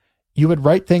 You would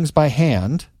write things by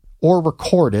hand or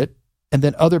record it, and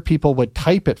then other people would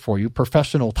type it for you,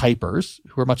 professional typers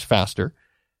who are much faster.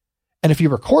 And if you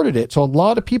recorded it, so a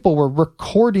lot of people were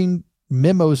recording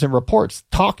memos and reports,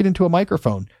 talking into a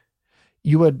microphone.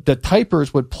 The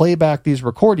typers would play back these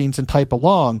recordings and type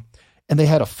along, and they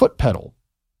had a foot pedal.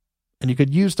 And you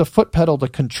could use the foot pedal to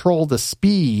control the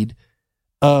speed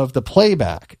of the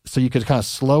playback. So you could kind of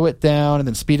slow it down and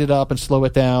then speed it up and slow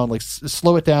it down, like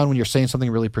slow it down when you're saying something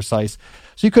really precise.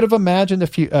 So you could have imagined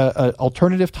a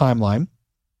alternative timeline,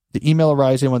 the email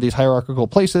arising in one of these hierarchical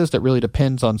places that really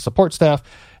depends on support staff.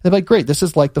 They're like, great, this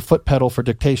is like the foot pedal for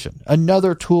dictation.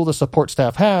 Another tool the support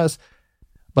staff has,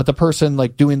 but the person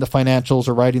like doing the financials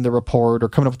or writing the report or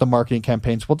coming up with the marketing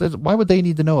campaigns, well, why would they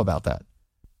need to know about that?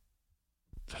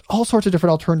 All sorts of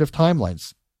different alternative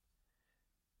timelines.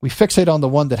 We fixate on the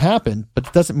one that happened, but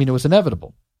it doesn't mean it was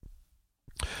inevitable.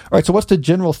 All right, so what's the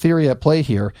general theory at play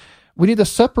here? We need to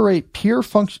separate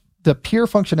the pure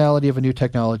functionality of a new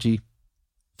technology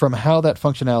from how that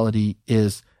functionality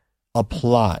is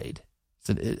applied.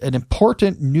 It's an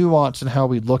important nuance in how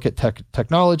we look at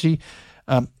technology.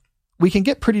 We can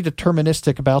get pretty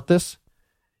deterministic about this.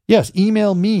 Yes,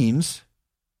 email means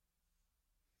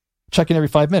checking every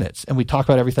 5 minutes, and we talk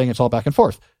about everything. It's all back and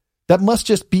forth. That must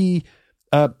just be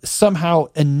somehow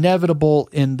inevitable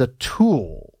in the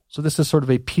tool. So this is sort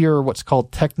of a pure, what's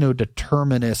called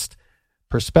techno-determinist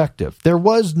perspective. There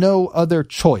was no other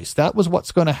choice. That was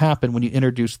what's going to happen when you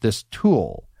introduce this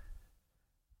tool.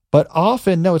 But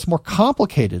often, no, it's more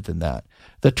complicated than that.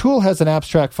 The tool has an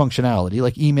abstract functionality,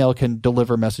 like email can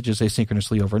deliver messages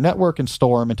asynchronously over a network and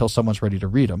store them until someone's ready to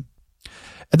read them.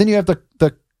 And then you have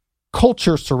the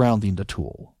culture surrounding the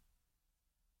tool.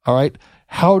 All right.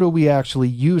 How do we actually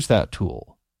use that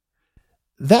tool?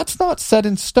 That's not set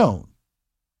in stone.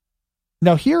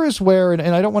 Now, here is where, and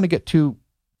I don't want to get too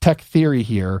tech theory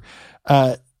here,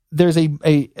 there's an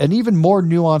even more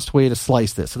nuanced way to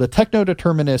slice this. So the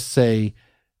techno-determinists say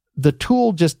the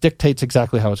tool just dictates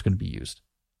exactly how it's going to be used.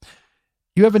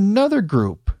 You have another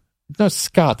group,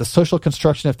 Scott, the social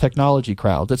construction of technology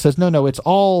crowd, that says, no, it's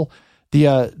all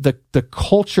the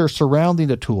culture surrounding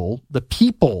the tool, the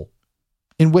people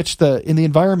in the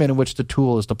environment in which the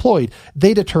tool is deployed,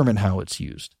 they determine how it's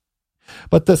used.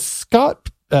 But the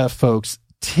Scott folks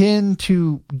tend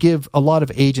to give a lot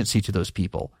of agency to those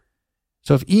people.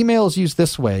 So if email is used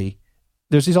this way,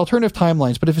 there's these alternative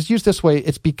timelines, but if it's used this way,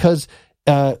 it's because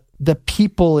the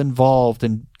people involved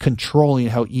in controlling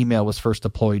how email was first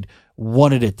deployed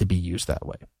wanted it to be used that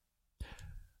way.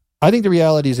 I think the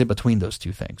reality is in between those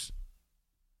two things.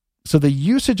 So the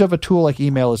usage of a tool like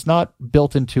email is not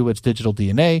built into its digital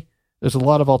DNA. There's a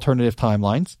lot of alternative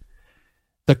timelines.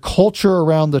 The culture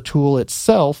around the tool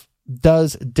itself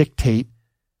does dictate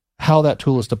how that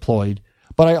tool is deployed.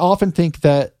 But I often think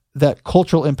that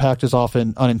cultural impact is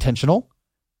often unintentional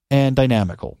and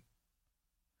dynamical.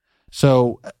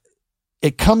 So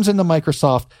it comes into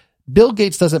Microsoft. Bill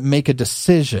Gates doesn't make a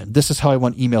decision. This is how I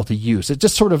want email to use. It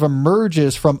just sort of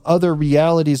emerges from other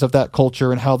realities of that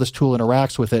culture and how this tool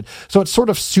interacts with it. So it's sort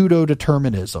of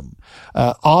pseudo-determinism.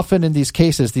 Often in these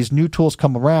cases, these new tools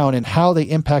come around and how they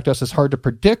impact us is hard to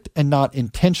predict and not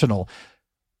intentional.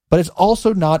 But it's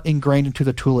also not ingrained into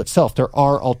the tool itself. There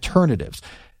are alternatives.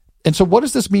 And so what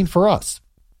does this mean for us?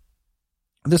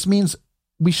 This means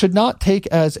we should not take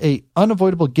as a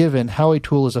unavoidable given how a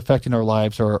tool is affecting our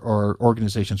lives or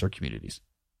organizations or communities.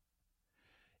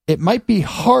 It might be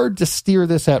hard to steer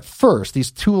this at first.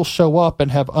 These tools show up and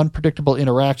have unpredictable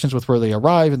interactions with where they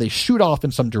arrive, and they shoot off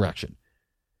in some direction.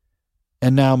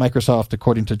 And now Microsoft,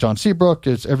 according to John Seabrook,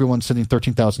 is everyone sending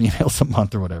 13,000 emails a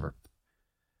month or whatever.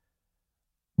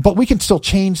 But we can still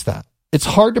change that. It's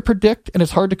hard to predict and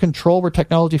it's hard to control where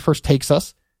technology first takes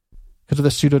us because of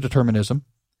the pseudo-determinism.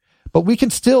 But we can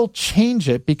still change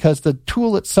it because the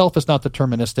tool itself is not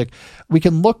deterministic. We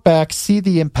can look back, see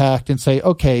the impact, and say,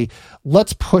 okay,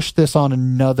 let's push this on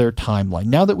another timeline.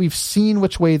 Now that we've seen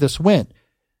which way this went,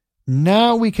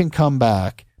 now we can come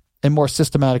back and more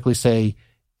systematically say,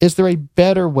 is there a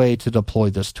better way to deploy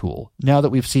this tool? Now that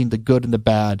we've seen the good and the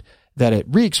bad that it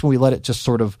wreaks when we let it just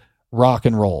sort of rock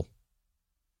and roll.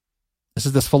 This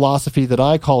is this philosophy that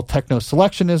I call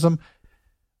techno-selectionism,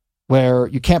 where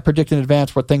you can't predict in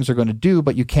advance what things are going to do,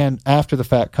 but you can, after the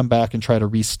fact, come back and try to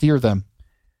re-steer them.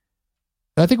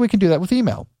 And I think we can do that with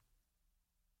email.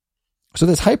 So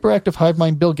this hyperactive hive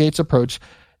mind Bill Gates approach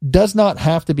does not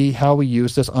have to be how we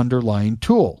use this underlying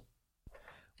tool.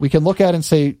 We can look at it and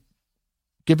say,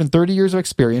 given 30 years of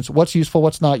experience, what's useful,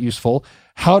 what's not useful,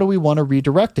 how do we want to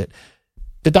redirect it?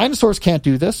 The dinosaurs can't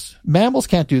do this. Mammals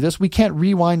can't do this. We can't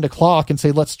rewind the clock and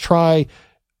say, let's try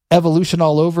evolution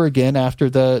all over again after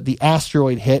the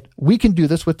asteroid hit. We can do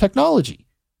this with technology,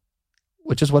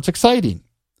 which is what's exciting.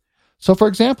 So, for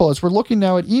example, as we're looking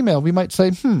now at email, we might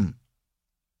say,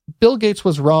 Bill Gates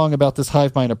was wrong about this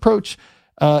hive mind approach.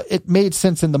 It made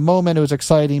sense in the moment. It was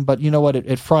exciting, but you know what?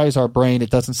 It fries our brain. It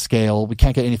doesn't scale. We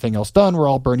can't get anything else done. We're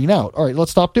all burning out. All right,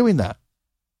 let's stop doing that.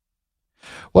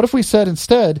 What if we said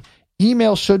instead,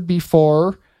 email should be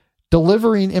for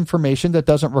delivering information that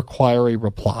doesn't require a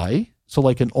reply, so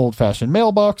like an old-fashioned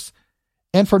mailbox,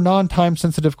 and for non-time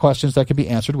sensitive questions that can be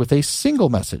answered with a single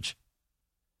message.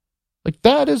 Like,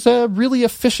 that is a really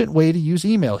efficient way to use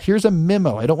email. Here's a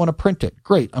memo. I don't want to print it.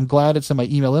 Great. I'm glad it's in my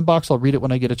email inbox. I'll read it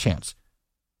when I get a chance.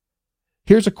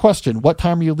 Here's a question. What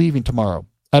time are you leaving tomorrow?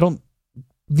 I don't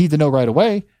need to know right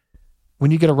away. When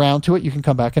you get around to it, you can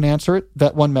come back and answer it.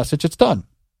 That one message, it's done.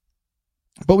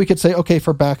 But we could say, okay,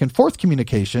 for back and forth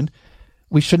communication,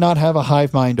 we should not have a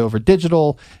hive mind over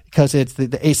digital because it's the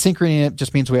asynchrony in it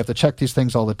just means we have to check these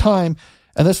things all the time.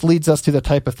 And this leads us to the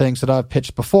type of things that I've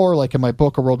pitched before, like in my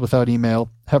book, A World Without Email,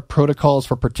 have protocols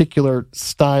for particular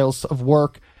styles of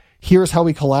work. Here's how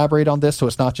we collaborate on this, so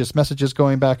it's not just messages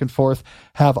going back and forth.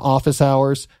 Have office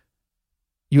hours.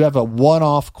 You have a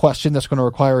one-off question that's going to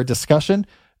require a discussion.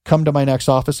 Come to my next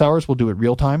office hours. We'll do it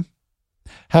real time.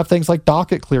 Have things like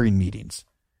docket clearing meetings.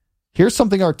 Here's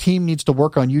something our team needs to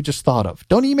work on you just thought of.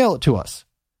 Don't email it to us.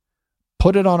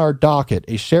 Put it on our docket,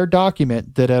 a shared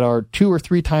document that at our 2 or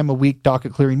 3 time a week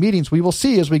docket clearing meetings, we will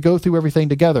see as we go through everything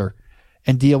together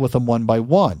and deal with them one by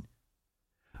one.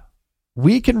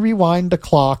 We can rewind the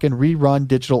clock and rerun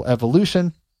digital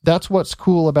evolution. That's what's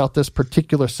cool about this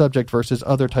particular subject versus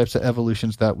other types of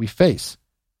evolutions that we face.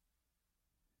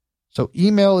 So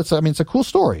email, it's a cool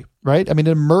story, right? It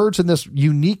emerged in this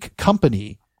unique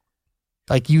company,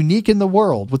 like unique in the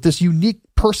world, with this unique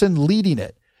person leading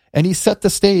it. And he set the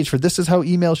stage for this is how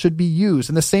email should be used.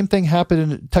 And the same thing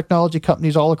happened in technology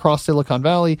companies all across Silicon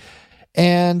Valley.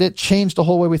 And it changed the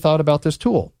whole way we thought about this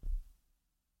tool.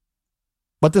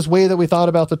 But this way that we thought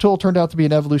about the tool turned out to be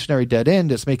an evolutionary dead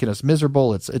end. It's making us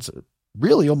miserable. It's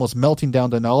really almost melting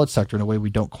down the knowledge sector in a way we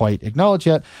don't quite acknowledge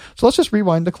yet. So let's just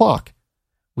rewind the clock.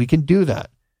 We can do that.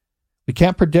 We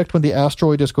can't predict when the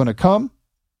asteroid is going to come,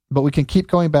 but we can keep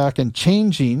going back and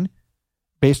changing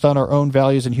based on our own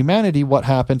values and humanity what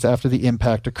happens after the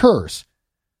impact occurs.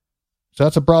 So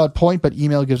that's a broad point, but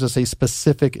email gives us a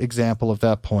specific example of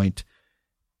that point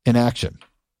in action.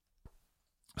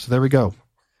 So there we go.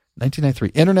 1993,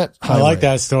 Internet Highway. I like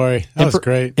that story. That was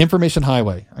great. Information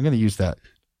Highway. I'm going to use that.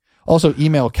 Also,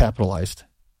 email capitalized.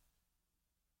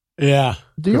 Yeah.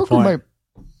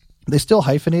 They still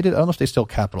hyphenated? I don't know if they still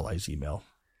capitalize email.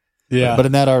 Yeah. But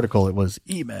in that article, it was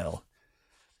email.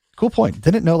 Cool point.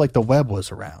 Didn't know the web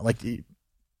was around.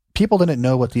 People didn't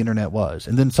know what the internet was.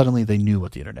 And then suddenly they knew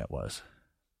what the internet was.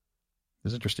 It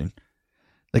was interesting.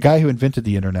 The guy who invented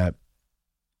the internet,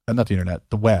 not the internet,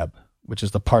 the web, which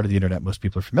is the part of the internet most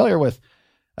people are familiar with,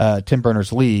 Tim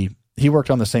Berners-Lee, he worked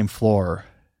on the same floor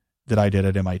that I did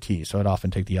at MIT. So I'd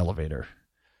often take the elevator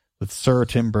with Sir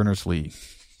Tim Berners-Lee,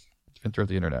 inventor of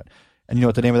the internet. And you know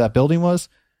what the name of that building was?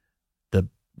 The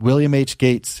William H.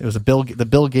 Gates. It was the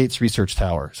Bill Gates Research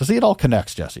Tower. So see, it all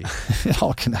connects, Jesse. It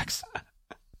all connects.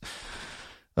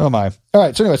 Oh my. All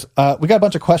right. So anyways, we got a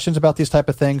bunch of questions about these type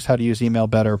of things, how to use email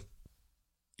better.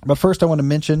 But first I want to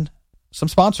mention some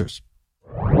sponsors.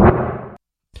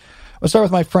 I'll start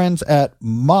with my friends at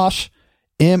Mosh,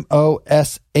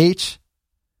 M-O-S-H,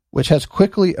 which has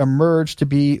quickly emerged to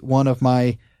be one of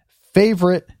my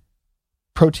favorite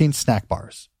protein snack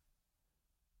bars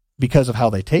because of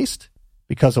how they taste,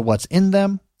 because of what's in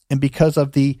them, and because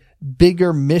of the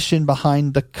bigger mission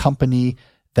behind the company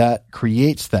that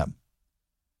creates them.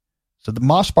 So the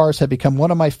Mosh bars have become one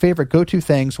of my favorite go-to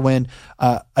things when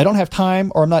I don't have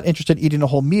time or I'm not interested in eating a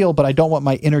whole meal, but I don't want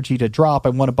my energy to drop. I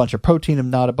want a bunch of protein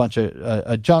and not a bunch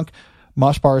of junk.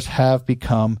 Mosh bars have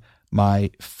become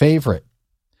my favorite.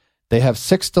 They have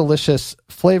 6 delicious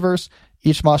flavors.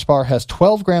 Each Mosh bar has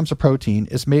 12 grams of protein,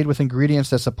 is made with ingredients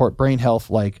that support brain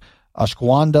health like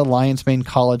ashwagandha, lion's mane,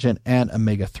 collagen, and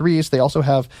omega-3s. They also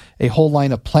have a whole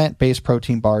line of plant-based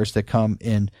protein bars that come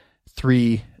in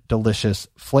 3 delicious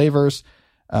flavors.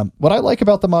 What I like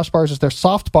about the Mosh bars is they're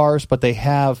soft bars, but they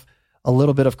have a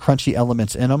little bit of crunchy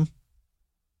elements in them.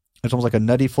 There's almost like a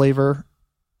nutty flavor,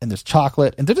 and there's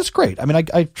chocolate, and they're just great. I mean,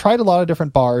 I tried a lot of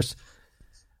different bars.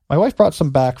 My wife brought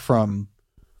some back from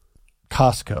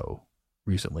Costco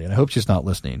recently, and I hope she's not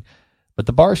listening. But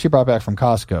the bars she brought back from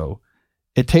Costco,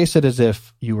 it tasted as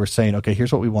if you were saying, okay,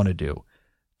 here's what we want to do.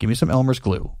 Give me some Elmer's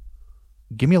glue.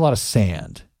 Give me a lot of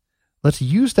sand. Let's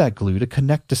use that glue to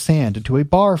connect the sand into a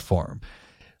bar form.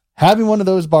 Having one of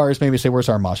those bars made me say, where's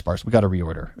our Mosh bars? We got to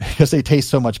reorder because they taste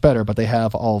so much better, but they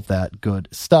have all of that good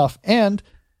stuff. And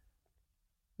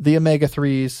the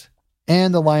omega-3s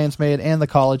and the lion's mane and the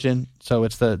collagen. So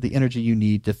it's the energy you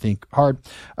need to think hard.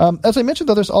 As I mentioned,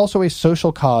 though, there's also a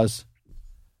social cause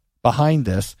behind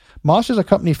this. Mosh is a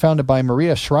company founded by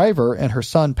Maria Shriver and her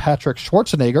son, Patrick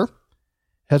Schwarzenegger.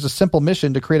 Has a simple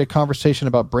mission to create a conversation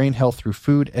about brain health through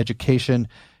food, education,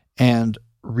 and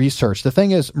research. The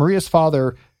thing is, Maria's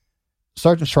father,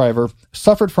 Sergeant Shriver,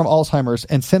 suffered from Alzheimer's,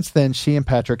 and since then, she and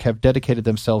Patrick have dedicated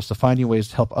themselves to finding ways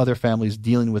to help other families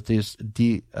dealing with this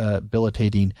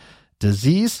debilitating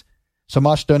disease. So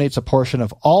Mosh donates a portion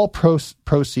of all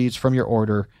proceeds from your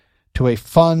order to a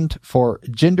fund for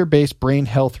gender-based brain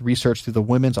health research through the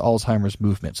Women's Alzheimer's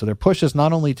Movement. So their push is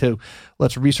not only to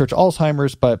let's research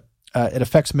Alzheimer's, but it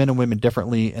affects men and women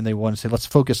differently, and they want to say, let's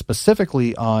focus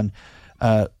specifically on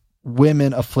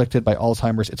women afflicted by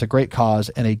Alzheimer's. It's a great cause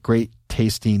and a great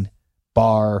tasting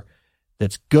bar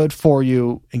that's good for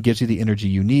you and gives you the energy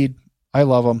you need. I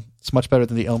love them. It's much better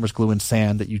than the Elmer's glue and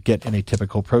sand that you get in a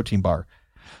typical protein bar.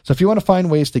 So if you want to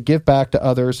find ways to give back to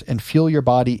others and fuel your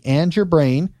body and your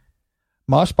brain,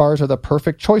 Mosh bars are the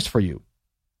perfect choice for you.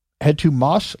 Head to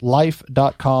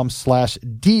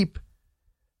moshlife.com/deep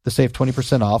to save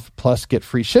 20% off, plus get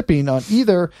free shipping on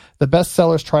either the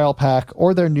Bestsellers Trial Pack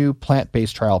or their new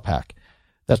Plant-Based Trial Pack.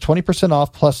 That's 20%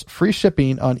 off plus free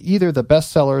shipping on either the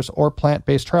Bestsellers or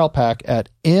Plant-Based Trial Pack at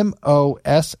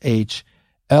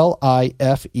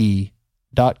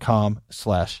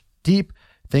moshlife.com/deep.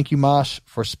 Thank you, Mosh,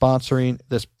 for sponsoring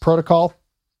this protocol.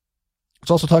 Let's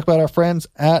also talk about our friends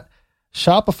at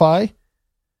Shopify.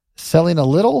 Selling a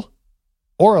little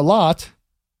or a lot,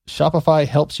 Shopify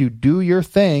helps you do your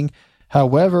thing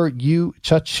however you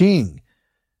cha-ching.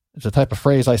 It's a type of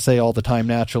phrase I say all the time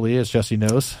naturally, as Jesse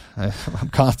knows. I'm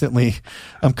constantly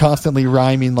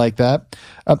rhyming like that.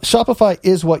 Shopify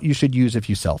is what you should use if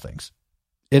you sell things.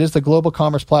 It is the global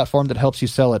commerce platform that helps you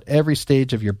sell at every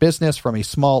stage of your business, from a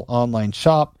small online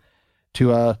shop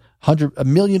to a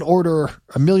million order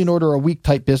a week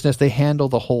type business. They handle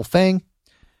the whole thing.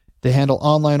 They handle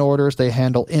online orders. They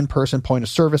handle in-person point of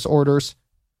service orders.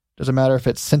 Doesn't matter if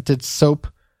it's scented soap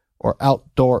or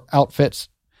outdoor outfits.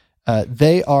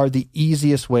 They are the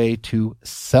easiest way to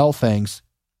sell things.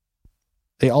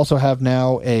 They also have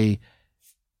now a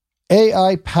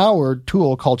AI-powered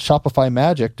tool called Shopify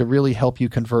Magic to really help you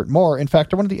convert more. In fact,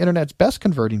 they're one of the internet's best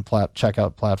converting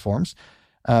checkout platforms.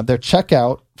 Their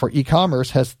checkout for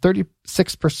e-commerce has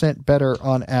 36% better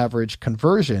on average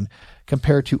conversion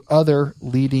compared to other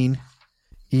leading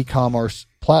e-commerce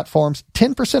platforms.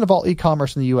 10% of all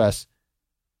e-commerce in the U.S.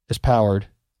 is powered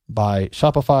by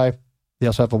Shopify. They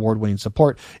also have award-winning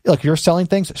support. Look, if you're selling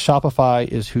things, Shopify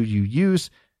is who you use.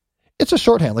 It's a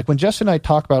shorthand. Like when Jess and I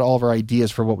talk about all of our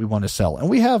ideas for what we want to sell,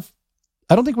 and I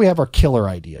don't think we have our killer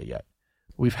idea yet.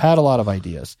 We've had a lot of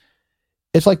ideas.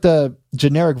 It's like the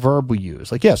generic verb we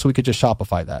use. Like, yeah, so we could just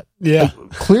Shopify that. Yeah.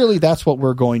 Like, clearly that's what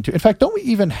we're going to. In fact, don't we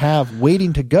even have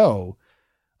waiting to go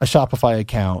a Shopify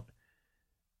account?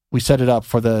 We set it up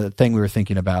for the thing we were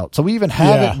thinking about. So we even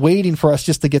have it waiting for us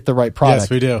just to get the right product. Yes,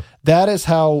 we do. That is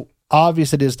how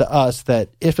obvious it is to us that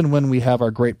if and when we have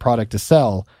our great product to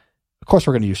sell, of course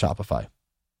we're going to use Shopify. It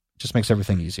just makes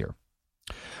everything easier.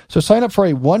 So sign up for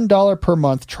a $1 per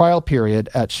month trial period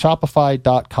at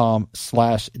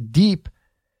shopify.com/deep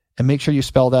and make sure you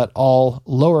spell that all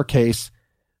lowercase.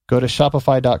 Go to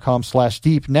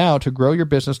shopify.com/deep now to grow your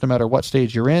business no matter what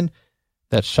stage you're in.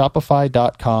 That's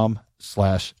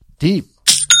shopify.com/deep.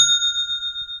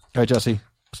 All right, Jesse,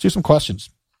 let's do some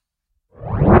questions.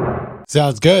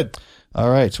 Sounds good. All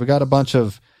right. So we got a bunch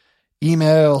of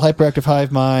email, hyperactive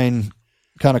hive mind,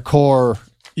 kind of core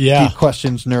deep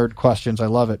questions, nerd questions. I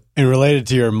love it. And related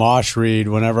to your Mosh read,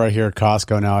 whenever I hear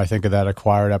Costco now, I think of that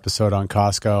Acquired episode on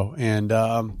Costco. And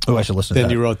I should listen to that.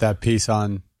 Then you wrote that piece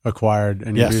on Acquired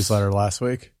in your newsletter last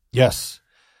week. Yes.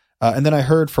 And then I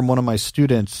heard from one of my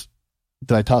students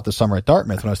that I taught this summer at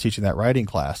Dartmouth when I was teaching that writing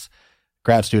class,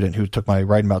 grad student who took my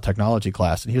writing about technology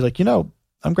class. And he was like,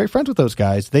 I'm great friends with those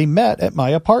guys. They met at my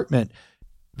apartment.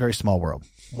 Very small world.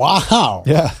 Wow.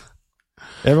 Yeah.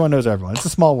 Everyone knows everyone. It's a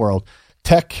small world.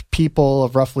 Tech people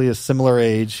of roughly a similar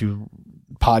age who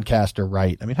podcast or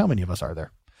write. I mean, how many of us are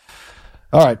there?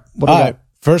 All right. What do we got?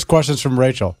 First question is from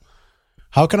Rachel.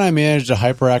 How can I manage a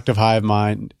hyperactive hive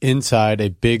mind inside a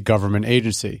big government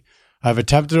agency? I've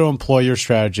attempted to employ your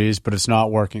strategies, but it's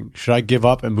not working. Should I give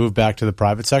up and move back to the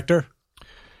private sector?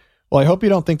 Well, I hope you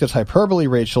don't think that's hyperbole,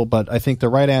 Rachel, but I think the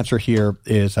right answer here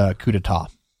is coup d'etat.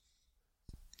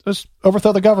 Just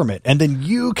overthrow the government, and then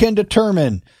you can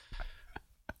determine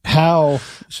how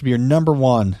should be your number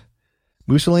one.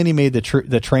 Mussolini made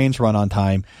the trains run on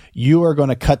time. You are going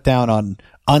to cut down on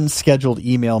unscheduled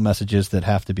email messages that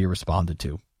have to be responded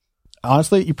to.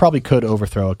 Honestly, you probably could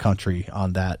overthrow a country's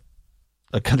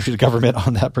government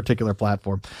on that particular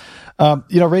platform.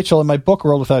 Rachel, in my book,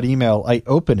 World Without Email, I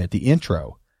open it, the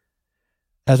intro,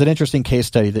 as an interesting case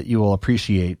study that you will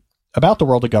appreciate about the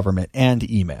world of government and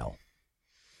email.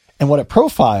 And what it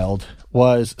profiled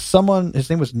was someone, his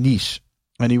name was Nish,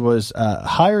 and he was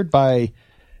hired by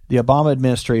the Obama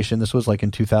administration. This was like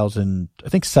in 2000, I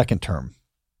think second term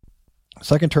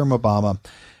Obama.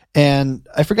 And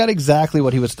I forgot exactly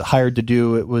what he was hired to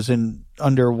do. It was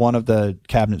under one of the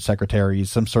cabinet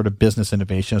secretaries, some sort of business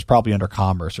innovation. It was probably under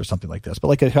commerce or something like this. But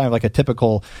like a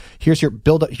typical, here's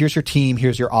your team,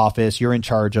 here's your office. You're in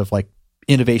charge of like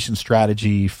innovation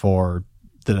strategy for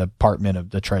the Department of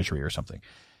the Treasury or something.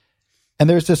 And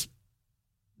there's this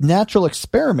natural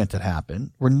experiment that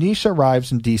happened where Nish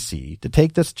arrives in DC to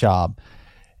take this job,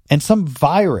 and some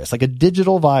virus, like a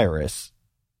digital virus,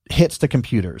 hits the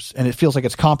computers, and it feels like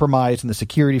it's compromised, and the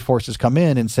security forces come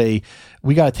in and say,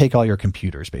 we got to take all your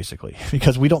computers, basically,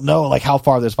 because we don't know like how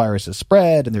far this virus is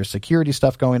spread, and there's security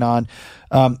stuff going on.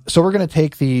 So we're going to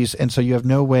take these, and so you have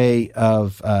no way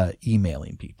of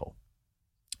emailing people,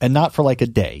 and not for like a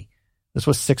day. This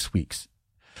was 6 weeks.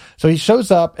 So he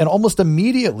shows up, and almost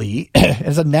immediately,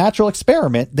 as a natural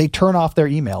experiment, they turn off their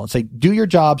email and say, do your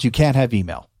jobs. You can't have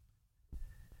email.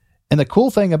 And the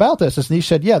cool thing about this is Nish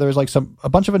said, there was like a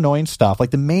bunch of annoying stuff.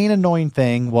 Like the main annoying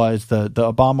thing was the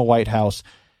Obama White House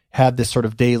had this sort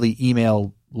of daily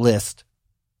email list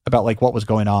about like what was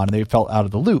going on, and they felt out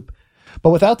of the loop.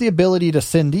 But without the ability to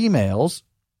send emails,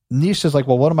 Nish is like,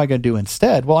 well, what am I going to do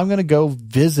instead? Well, I'm going to go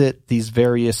visit these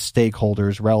various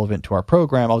stakeholders relevant to our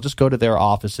program. I'll just go to their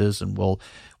offices, and we'll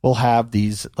have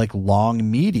these like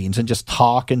long meetings and just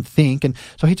talk and think. And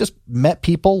so he just met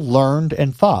people, learned,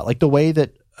 and thought, like the way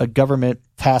that a government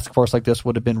task force like this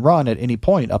would have been run at any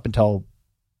point up until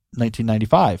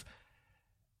 1995.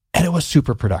 And it was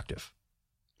super productive.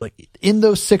 Like in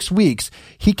those 6 weeks,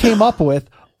 he came up with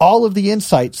all of the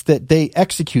insights that they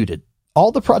executed,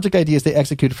 all the project ideas they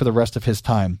executed for the rest of his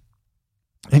time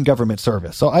in government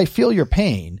service. So I feel your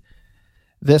pain.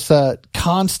 This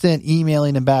constant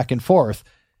emailing and back and forth,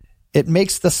 it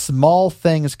makes the small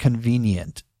things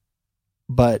convenient,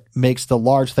 but makes the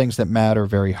large things that matter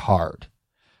very hard.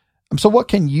 So what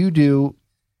can you do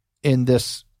in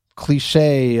this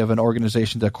cliche of an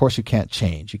organization that, of course, you can't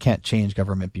change? You can't change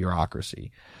government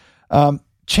bureaucracy.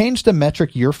 Change the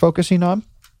metric you're focusing on.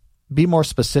 Be more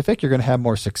specific. You're going to have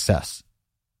more success.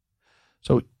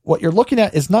 So what you're looking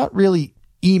at is not really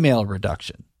email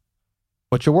reduction.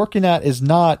 What you're working at is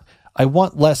not, I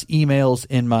want less emails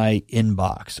in my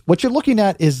inbox. What you're looking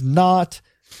at is not,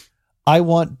 I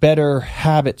want better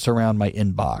habits around my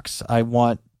inbox. I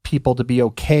want people to be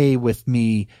okay with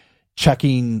me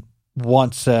checking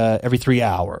once every 3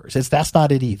 hours. That's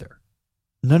not it either.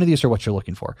 None of these are what you're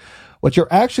looking for. What you're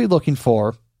actually looking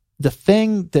for, the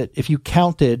thing that if you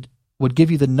counted would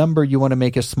give you the number you want to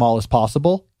make as small as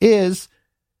possible, is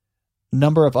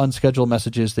number of unscheduled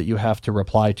messages that you have to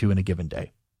reply to in a given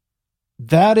day.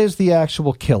 That is the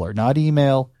actual killer, not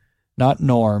email, not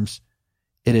norms.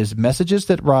 It is messages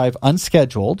that arrive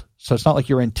unscheduled. So it's not like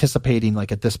you're anticipating,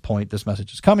 like at this point, this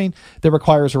message is coming, that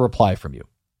requires a reply from you.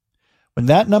 When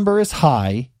that number is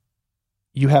high,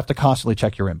 you have to constantly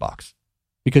check your inbox,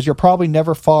 because you're probably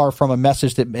never far from a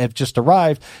message that have just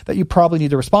arrived that you probably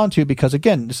need to respond to, because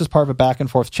again, this is part of a back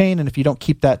and forth chain. And if you don't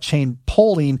keep that chain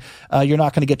pulling, you're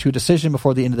not going to get to a decision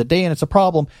before the end of the day. And it's a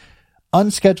problem.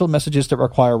 Unscheduled messages that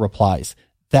require replies.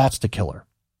 That's the killer.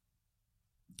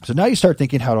 So now you start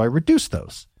thinking, how do I reduce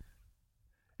those?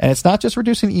 And it's not just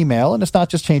reducing email, and it's not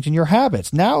just changing your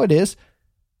habits. Now it is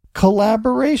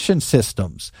collaboration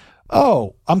systems.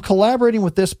 Oh, I'm collaborating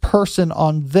with this person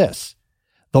on this.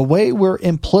 The way we're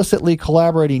implicitly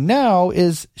collaborating now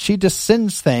is she just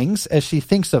sends things as she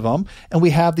thinks of them, and we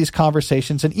have these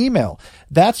conversations in email.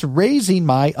 That's raising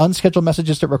my unscheduled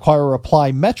messages that require a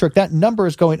reply metric. That number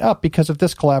is going up because of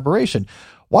this collaboration.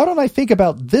 Why don't I think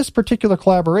about this particular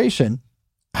collaboration?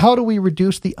 How do we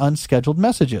reduce the unscheduled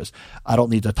messages? I don't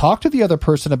need to talk to the other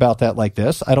person about that like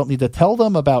this. I don't need to tell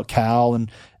them about Cal and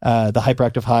the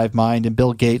hyperactive hive mind and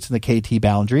Bill Gates and the KT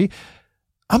boundary.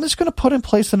 I'm just going to put in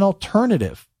place an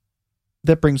alternative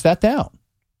that brings that down.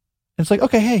 And it's like,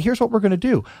 okay, hey, here's what we're going to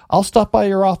do. I'll stop by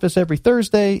your office every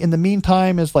Thursday. In the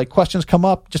meantime, as like questions come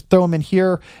up, just throw them in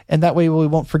here. And that way we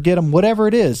won't forget them, whatever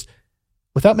it is,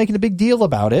 without making a big deal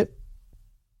about it.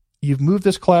 You've moved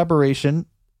this collaboration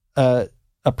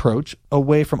approach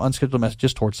away from unscheduled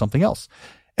messages towards something else.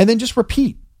 And then just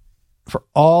repeat for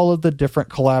all of the different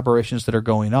collaborations that are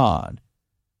going on.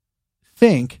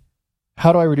 Think,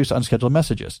 how do I reduce unscheduled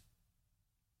messages?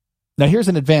 Now, here's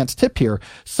an advanced tip here.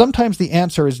 Sometimes the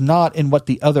answer is not in what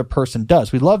the other person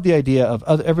does. We love the idea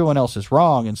of everyone else is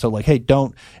wrong. And so like, hey,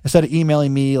 don't, instead of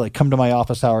emailing me, like come to my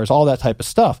office hours, all that type of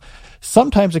stuff.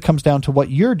 Sometimes it comes down to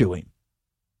what you're doing.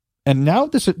 And now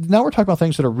we're talking about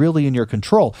things that are really in your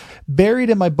control.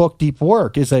 Buried in my book, Deep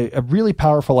Work, is a really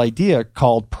powerful idea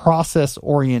called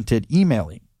process-oriented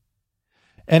emailing.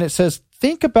 And it says,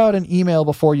 think about an email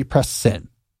before you press send.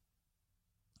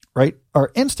 Right? Our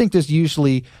instinct is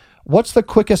usually, what's the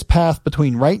quickest path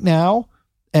between right now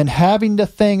and having the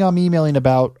thing I'm emailing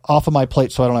about off of my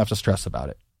plate so I don't have to stress about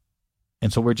it?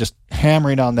 And so we're just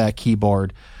hammering on that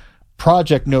keyboard.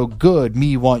 Project no good,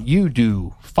 me want you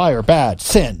do, fire bad,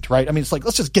 send, right? I mean, it's like,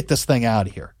 let's just get this thing out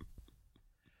of here.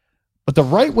 But the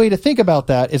right way to think about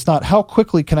that is not how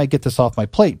quickly can I get this off my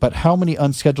plate, but how many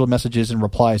unscheduled messages and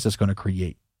replies it's going to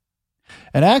create.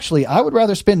 And actually, I would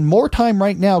rather spend more time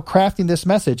right now crafting this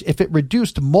message if it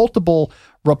reduced multiple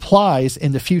replies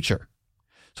in the future.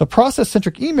 So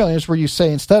process-centric emailing is where you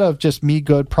say, instead of just me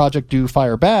good, project do,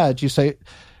 fire bad, you say,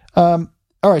 all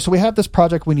right, so we have this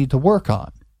project we need to work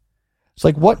on. It's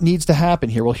like, what needs to happen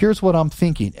here? Well, here's what I'm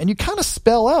thinking. And you kind of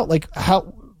spell out like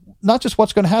how, not just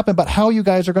what's going to happen, but how you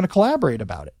guys are going to collaborate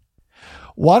about it.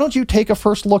 Why don't you take a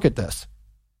first look at this?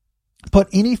 Put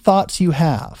any thoughts you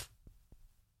have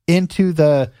into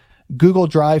the Google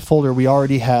Drive folder we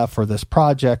already have for this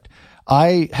project.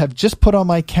 I have just put on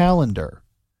my calendar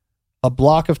a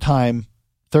block of time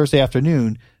Thursday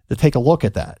afternoon to take a look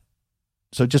at that.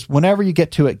 So just whenever you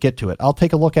get to it, get to it. I'll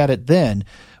take a look at it then.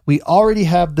 We already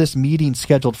have this meeting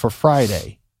scheduled for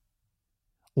Friday.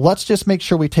 Let's just make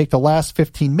sure we take the last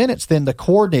 15 minutes then to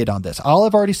coordinate on this. I'll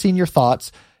have already seen your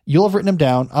thoughts. You'll have written them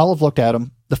down. I'll have looked at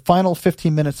them. The final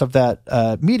 15 minutes of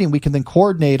that meeting, we can then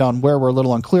coordinate on where we're a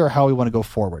little unclear how we want to go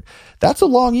forward. That's a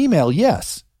long email,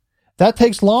 yes. That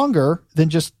takes longer than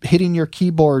just hitting your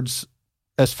keyboards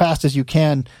as fast as you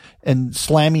can and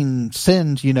slamming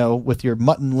send, with your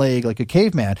mutton leg like a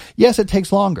caveman. Yes, it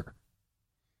takes longer.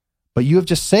 But you have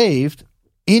just saved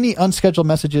any unscheduled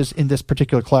messages in this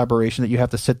particular collaboration that you have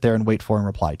to sit there and wait for and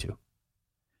reply to.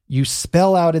 You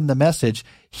spell out in the message,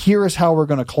 here is how we're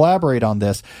going to collaborate on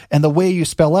this. And the way you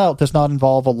spell out does not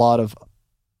involve a lot of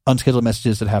unscheduled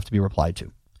messages that have to be replied to.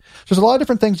 So there's a lot of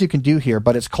different things you can do here,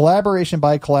 but it's collaboration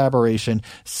by collaboration,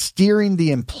 steering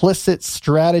the implicit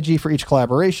strategy for each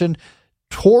collaboration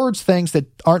towards things that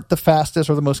aren't the fastest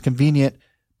or the most convenient,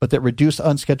 but that reduce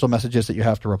unscheduled messages that you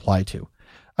have to reply to.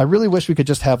 I really wish we could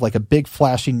just have like a big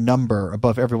flashing number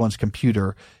above everyone's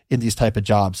computer in these type of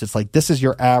jobs. It's like, this is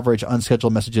your average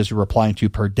unscheduled messages you're replying to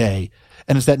per day.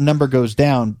 And as that number goes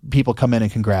down, people come in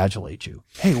and congratulate you.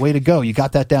 Hey, way to go. You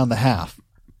got that down to half.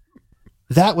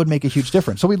 That would make a huge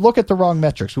difference. So we look at the wrong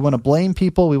metrics. We want to blame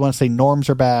people. We want to say norms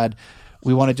are bad.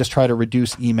 We want to just try to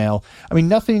reduce email. I mean,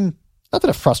 not that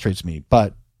it frustrates me,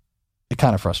 but it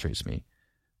kind of frustrates me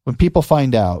when people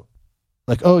find out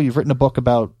like, oh, you've written a book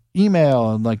about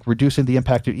email and like reducing the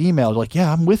impact of email. They're like,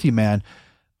 yeah, I'm with you, man.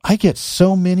 I get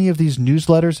so many of these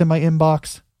newsletters in my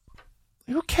inbox.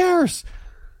 Who cares?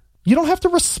 You don't have to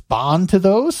respond to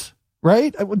those,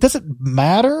 right? Does it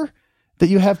matter that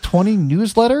you have 20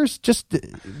 newsletters? Just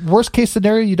worst case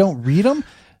scenario, you don't read them.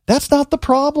 That's not the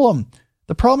problem.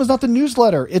 The problem is not the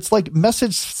newsletter. It's like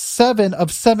message 7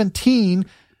 of 17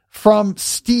 from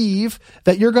Steve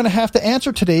that you're going to have to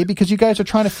answer today because you guys are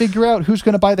trying to figure out who's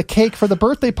going to buy the cake for the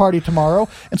birthday party tomorrow.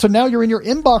 And so now you're in your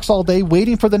inbox all day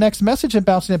waiting for the next message and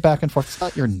bouncing it back and forth. It's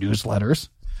not your newsletters.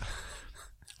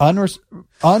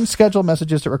 Unscheduled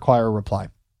messages that require a reply.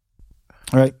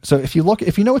 All right. So if you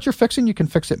know what you're fixing, you can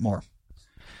fix it more.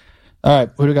 All right,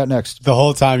 what do we got next? The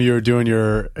whole time you were doing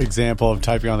your example of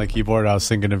typing on the keyboard, I was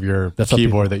thinking of your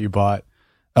keyboard that you bought.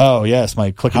 Oh, yes,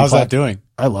 my clickety. How's that doing?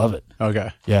 I love it. Okay.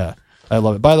 Yeah, I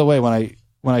love it. By the way, when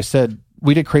I said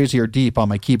we did Crazy or Deep on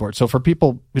my keyboard, so for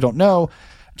people who don't know,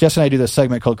 Jess and I do this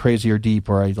segment called Crazy or Deep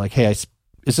where I like, hey,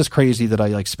 is this crazy that I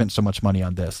like spent so much money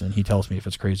on this? And he tells me if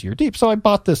it's crazy or deep. So I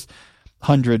bought this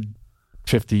 $150,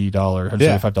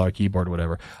 $175 keyboard or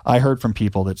whatever. I heard from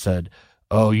people that said,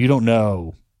 oh, you don't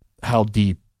know how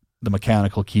deep the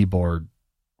mechanical keyboard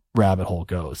rabbit hole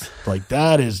goes. Like,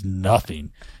 that is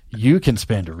nothing. You can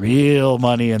spend real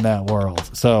money in that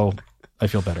world. So I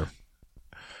feel better.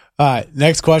 All right.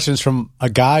 Next question is from a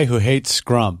guy who hates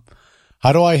Scrum.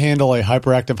 How do I handle a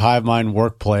hyperactive hive mind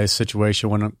workplace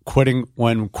situation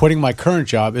when quitting my current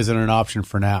job isn't an option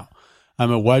for now?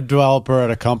 I'm a web developer at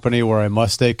a company where I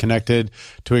must stay connected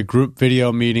to a group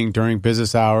video meeting during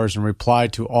business hours and reply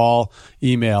to all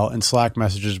email and Slack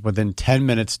messages within 10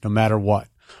 minutes no matter what,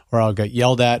 or I'll get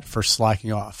yelled at for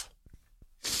slacking off.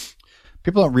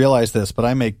 People don't realize this, but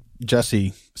I make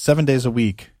Jesse 7 days a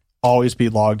week always be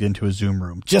logged into a Zoom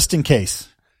room just in case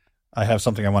I have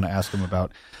something I want to ask him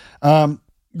about.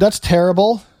 That's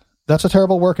terrible. That's a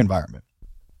terrible work environment,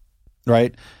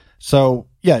 right? So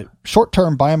yeah, short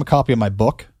term, buy them a copy of my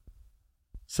book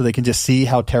so they can just see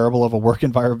how terrible of a work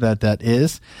environment that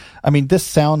is. I mean, this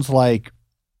sounds like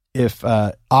if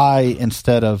I,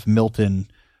 instead of Milton,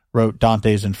 wrote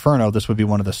Dante's Inferno, this would be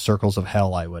one of the circles of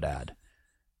hell I would add.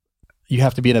 You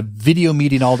have to be in a video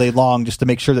meeting all day long just to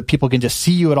make sure that people can just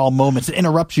see you at all moments and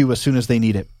interrupt you as soon as they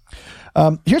need it.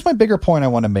 Here's my bigger point I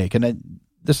want to make, and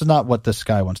this is not what this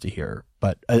guy wants to hear,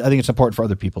 but I think it's important for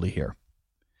other people to hear.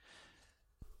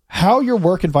 How your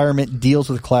work environment deals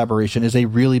with collaboration is a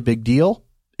really big deal.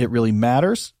 It really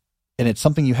matters. And it's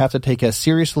something you have to take as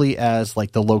seriously as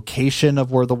like the location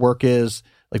of where the work is,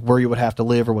 like where you would have to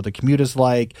live or what the commute is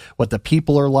like, what the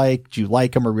people are like. Do you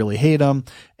like them or really hate them?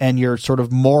 And your sort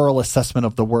of moral assessment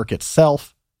of the work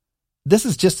itself. This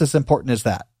is just as important as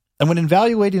that. And when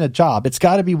evaluating a job, it's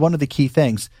got to be one of the key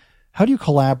things. How do you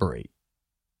collaborate?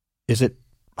 Is it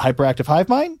hyperactive hive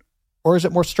mind or is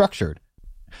it more structured?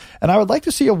 And I would like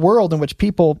to see a world in which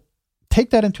people take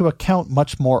that into account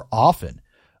much more often.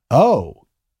 Oh,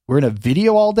 we're in a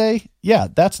video all day? Yeah,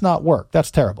 that's not work.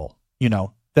 That's terrible. You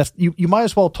know, that's you might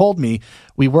as well told me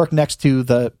we work next to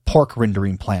the pork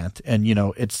rendering plant and you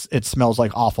know, it smells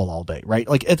like awful all day, right?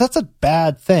 Like that's a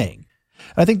bad thing.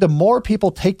 And I think the more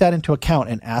people take that into account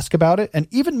and ask about it and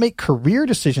even make career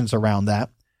decisions around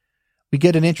that, we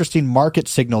get an interesting market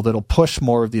signal that'll push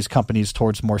more of these companies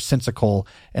towards more sensical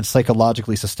and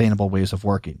psychologically sustainable ways of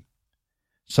working.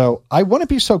 So I wouldn't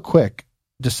be so quick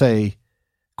to say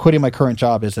quitting my current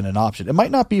job isn't an option. It might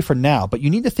not be for now, but you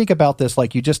need to think about this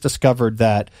like you just discovered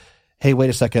that, hey, wait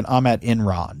a second, I'm at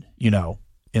Enron, you know,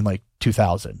 in like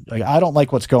 2000. Like, I don't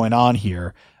like what's going on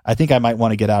here. I think I might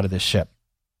want to get out of this ship.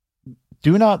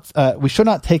 We should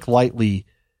not take lightly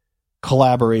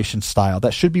collaboration style.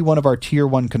 That should be one of our tier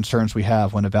one concerns we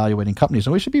have when evaluating companies,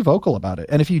 and we should be vocal about it.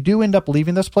 And if you do end up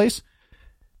leaving this place,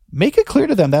 make it clear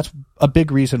to them that's a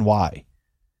big reason why.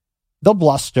 They'll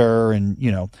bluster and,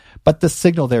 you know, but the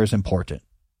signal there is important.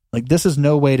 Like, this is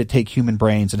no way to take human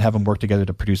brains and have them work together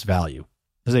to produce value.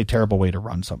 This is a terrible way to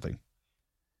run something.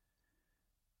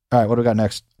 All right, what do we got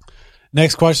next?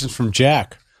 Next question is from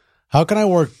Jack. How can I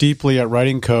work deeply at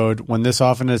writing code when this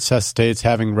often necessitates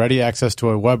having ready access to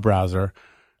a web browser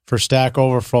for Stack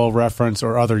Overflow reference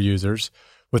or other users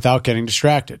without getting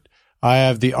distracted? I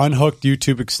have the unhooked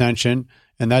YouTube extension,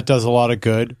 and that does a lot of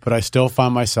good, but I still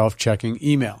find myself checking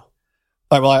email.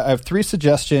 All right, well, I have 3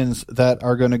 suggestions that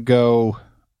are going to go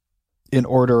in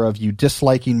order of you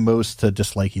disliking most to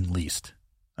disliking least.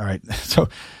 All right, so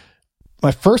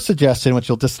my first suggestion, which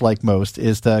you'll dislike most,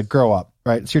 is to grow up,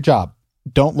 right? It's your job.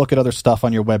 Don't look at other stuff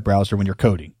on your web browser when you're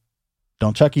coding.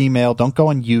 Don't check email. Don't go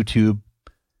on YouTube.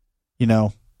 You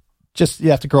know, just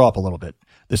you have to grow up a little bit.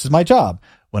 This is my job.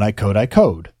 When I code, I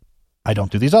code. I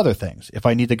don't do these other things. If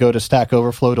I need to go to Stack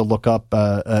Overflow to look up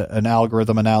an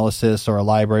algorithm analysis or a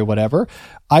library, whatever,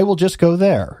 I will just go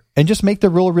there and just make the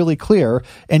rule really clear.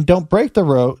 And don't break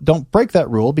that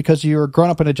rule because you're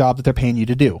grown up in a job that they're paying you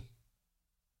to do.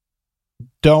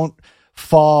 Don't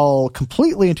fall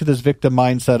completely into this victim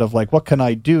mindset of like, what can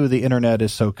I do? The internet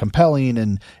is so compelling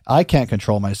and I can't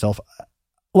control myself.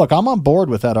 Look, I'm on board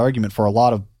with that argument for a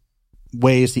lot of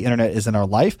ways the internet is in our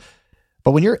life.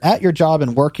 But when you're at your job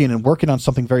and working on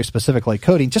something very specific like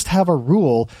coding, just have a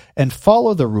rule and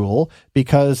follow the rule,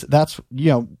 because that's,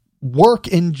 you know, work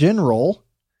in general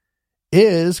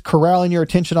is corralling your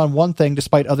attention on one thing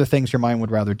despite other things your mind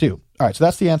would rather do. All right, so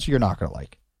that's the answer you're not going to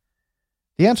like.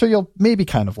 The answer you'll maybe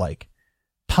kind of like.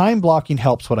 time blocking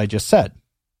helps what I just said.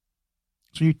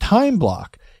 So you time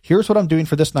block. Here's what I'm doing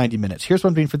for this 90 minutes. Here's what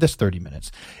I'm doing for this 30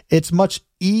 minutes. It's much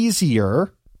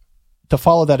easier to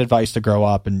follow that advice to grow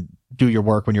up and do your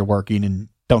work when you're working and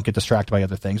don't get distracted by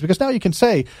other things. Because now you can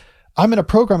say, I'm in a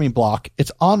programming block.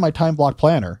 It's on my time block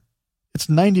planner. It's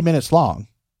 90 minutes long.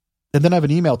 And then I have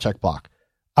an email check block.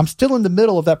 I'm still in the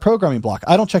middle of that programming block.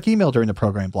 I don't check email during the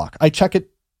programming block. I check it.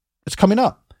 It's coming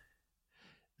up.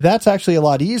 That's actually a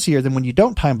lot easier than when you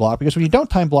don't time block, because when you don't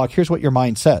time block, here's what your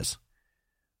mind says.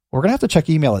 We're going to have to check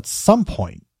email at some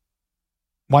point.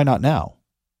 Why not now?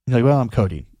 You're like, well, I'm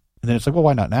coding. And then it's like, well,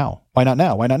 why not now? Why not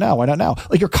now? Why not now? Why not now?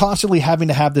 Like, you're constantly having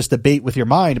to have this debate with your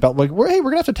mind about, like, hey,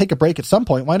 we're going to have to take a break at some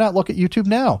point. Why not look at YouTube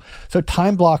now? So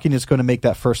time blocking is going to make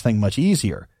that first thing much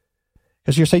easier.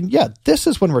 Because you're saying, yeah, this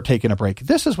is when we're taking a break.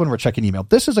 This is when we're checking email.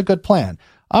 This is a good plan.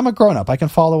 I'm a grown-up. I can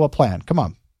follow a plan. Come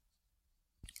on.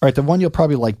 All right, the one you'll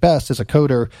probably like best as a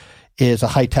coder is a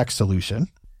high-tech solution.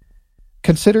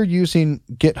 Consider using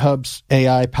GitHub's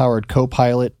AI-powered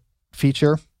Copilot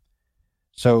feature.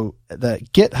 So the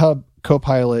GitHub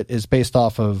Copilot is based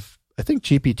off of, I think,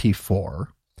 GPT-4.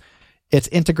 It's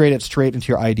integrated straight into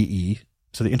your IDE,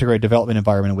 so the integrated development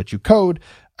environment in which you code.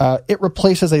 It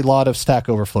replaces a lot of Stack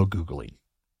Overflow Googling.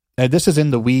 And this is in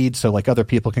the weeds, so like other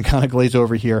people can kind of glaze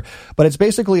over here. But it's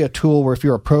basically a tool where if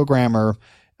you're a programmer,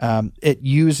 it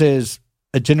uses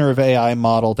a generative AI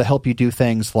model to help you do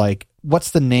things like,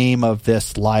 what's the name of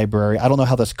this library? I don't know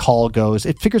how this call goes.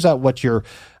 It figures out what you're,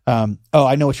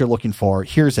 I know what you're looking for.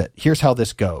 Here's it. Here's how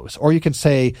this goes. Or you can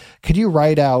say, could you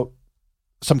write out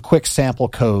some quick sample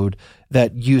code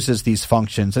that uses these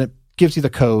functions? And it gives you the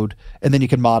code, and then you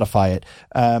can modify it.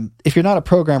 If you're not a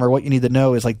programmer, what you need to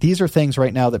know is, like, these are things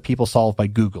right now that people solve by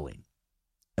Googling.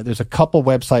 There's a couple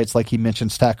websites, like he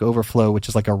mentioned, Stack Overflow, which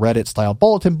is like a Reddit-style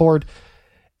bulletin board.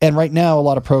 And right now, a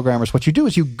lot of programmers, what you do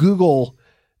is you Google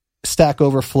Stack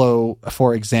Overflow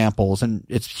for examples, and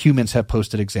humans have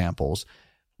posted examples.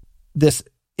 This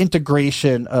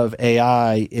integration of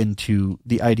AI into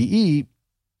the IDE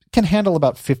can handle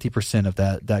about 50% of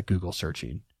that Google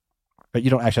searching. But you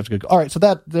don't actually have to Google. All right, so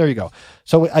there you go.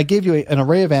 So I gave you an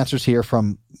array of answers here,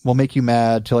 from will make you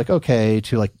mad to like, okay,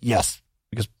 to like, yes.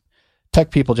 Because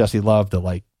tech people, Jesse, love the,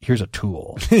 like, here's a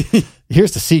tool.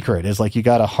 Here's the secret, is like, you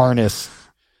got to harness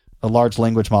a large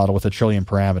language model with 1 trillion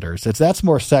parameters. That's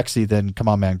more sexy than, come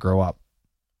on, man, grow up.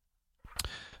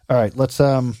 All right, let's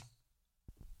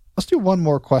do one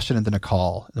more question and then a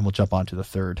call, and then we'll jump on to the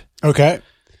third. Okay.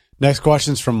 Next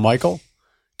question is from Michael.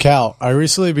 Cal, I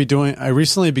recently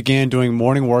began doing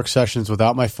morning work sessions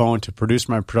without my phone to produce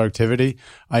my productivity.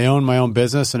 I own my own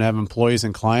business and have employees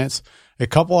and clients. A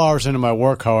couple hours into my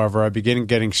work, however, I begin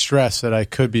getting stressed that I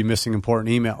could be missing important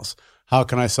emails. How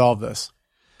can I solve this?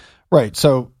 Right.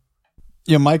 So,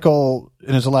 Michael,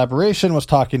 in his elaboration, was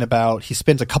talking about he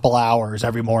spends a couple hours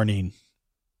every morning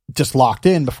just locked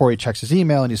in before he checks his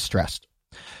email, and he's stressed.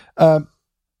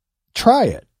 Try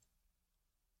it.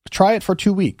 Try it for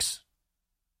 2 weeks.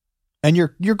 And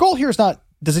your goal here is not,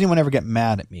 does anyone ever get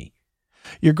mad at me?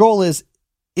 Your goal is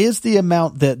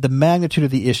the magnitude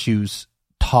of the issues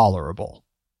tolerable?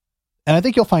 And I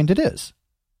think you'll find it is.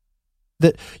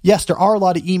 That, yes, there are a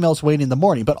lot of emails waiting in the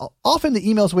morning, but often the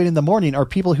emails waiting in the morning are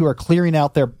people who are clearing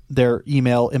out their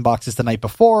email inboxes the night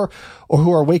before, or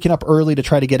who are waking up early to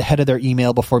try to get ahead of their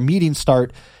email before meetings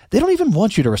start. They don't even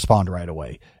want you to respond right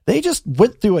away. They just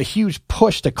went through a huge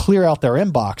push to clear out their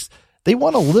inbox. They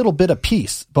want a little bit of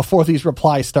peace before these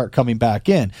replies start coming back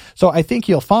in. So I think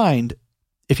you'll find,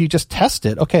 if you just test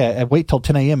it, okay, I wait till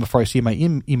 10 a.m. before I see my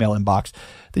email inbox,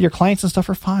 that your clients and stuff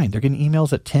are fine. They're getting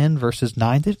emails at 10 versus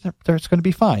 9. It's going to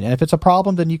be fine. And if it's a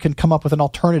problem, then you can come up with an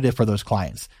alternative for those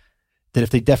clients, that if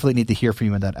they definitely need to hear from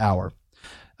you in that hour.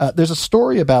 There's a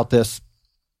story about this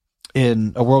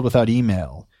in A World Without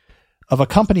Email, of a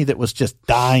company that was just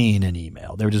dying in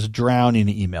email. They were just drowning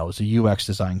in email. It was a UX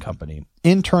design company,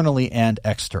 internally and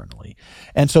externally.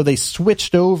 And so they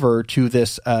switched over to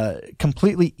this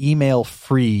completely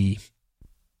email-free.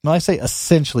 Well, I say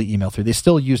essentially email-free. They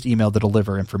still used email to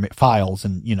deliver files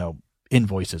and,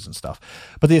 invoices and stuff.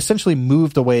 But they essentially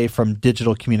moved away from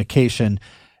digital communication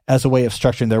as a way of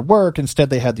structuring their work. Instead,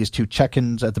 they had these 2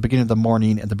 check-ins at the beginning of the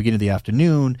morning and the beginning of the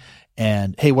afternoon.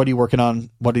 And, hey, what are you working on?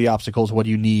 What are the obstacles? What do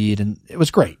you need? And it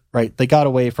was great, right? They got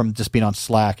away from just being on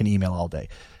Slack and email all day.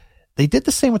 They did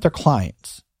the same with their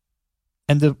clients.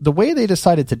 And the way they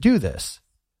decided to do this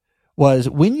was,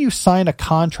 when you sign a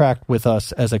contract with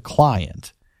us as a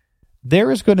client,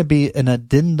 there is going to be an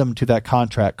addendum to that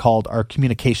contract called our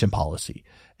communication policy.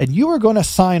 And you are going to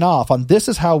sign off on this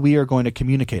is how we are going to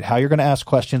communicate, how you're going to ask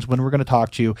questions, when we're going to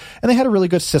talk to you. And they had a really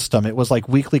good system. It was like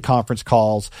weekly conference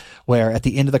calls where at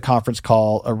the end of the conference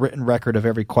call, a written record of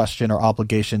every question or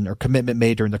obligation or commitment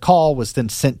made during the call was then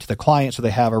sent to the client. So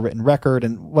they have a written record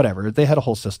and whatever. They had a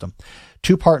whole system.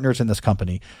 2 partners in this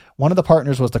company. One of the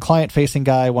partners was the client-facing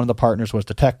guy. One of the partners was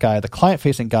the tech guy. The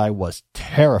client-facing guy was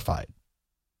terrified.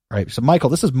 Right. So, Michael,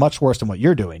 this is much worse than what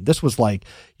you're doing. This was like,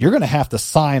 you're going to have to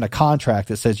sign a contract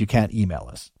that says you can't email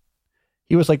us.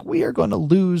 He was like, we are going to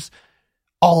lose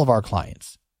all of our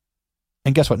clients.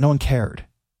 And guess what? No one cared.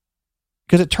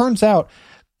 Because it turns out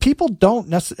people don't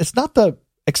necessarily, it's not the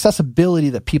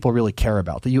accessibility that people really care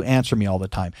about, that you answer me all the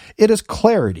time. It is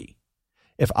clarity.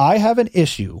 If I have an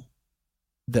issue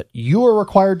that you are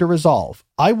required to resolve,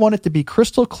 I want it to be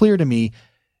crystal clear to me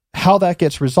how that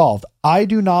gets resolved. I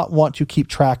do not want to keep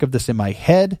track of this in my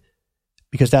head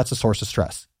because that's a source of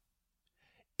stress.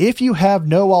 If you have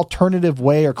no alternative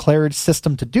way or clarity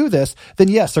system to do this, then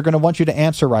yes, they're going to want you to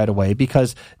answer right away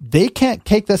because they can't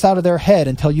take this out of their head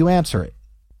until you answer it.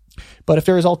 But if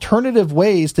there is alternative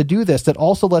ways to do this that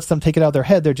also lets them take it out of their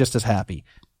head, they're just as happy.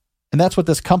 And that's what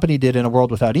this company did in a world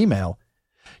without email.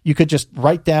 You could just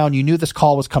write down, you knew this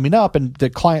call was coming up and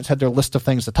the clients had their list of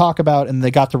things to talk about and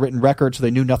they got the written record so they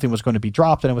knew nothing was going to be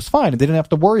dropped and it was fine. And they didn't have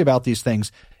to worry about these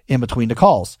things in between the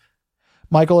calls.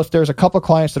 Michael, if there's a couple of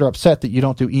clients that are upset that you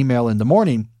don't do email in the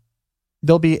morning,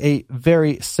 there'll be a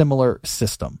very similar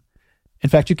system. In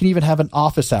fact, you can even have an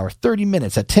office hour, 30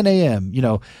 minutes at 10 a.m.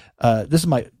 This is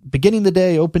my beginning the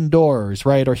day, open doors,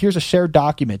 right? Or here's a shared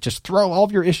document. Just throw all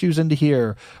of your issues into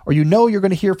here. Or you're going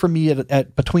to hear from me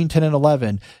at between 10 and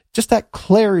 11. Just that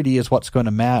clarity is what's going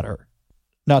to matter,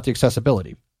 not the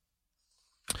accessibility.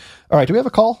 All right. Do we have a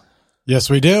call? Yes,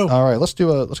 we do. All right. Let's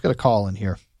get a call in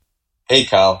here. Hey,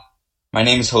 Cal. My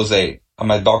name is Jose. I'm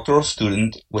a doctoral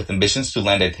student with ambitions to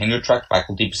land a tenure-track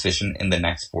faculty position in the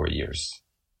next 4 years.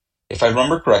 If I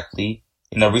remember correctly,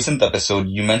 in a recent episode,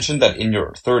 you mentioned that in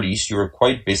your 30s, you were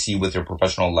quite busy with your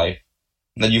professional life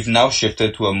and that you've now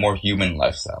shifted to a more human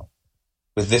lifestyle.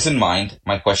 With this in mind,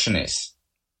 my question is,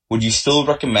 would you still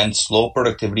recommend slow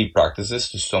productivity practices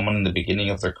to someone in the beginning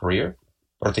of their career,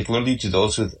 particularly to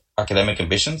those with academic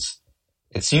ambitions?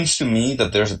 It seems to me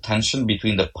that there's a tension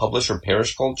between the publish or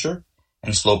perish culture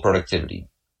and slow productivity.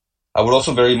 I would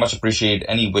also very much appreciate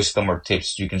any wisdom or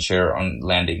tips you can share on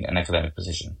landing an academic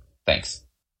position. Thanks.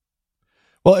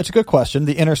 Well, it's a good question.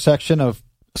 The intersection of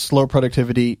slow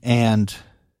productivity and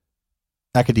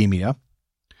academia,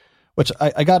 which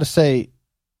I got to say,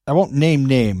 I won't name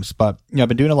names, but I've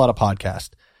been doing a lot of podcasts,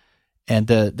 and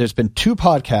there's been 2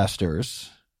 podcasters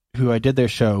who I did their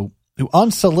show who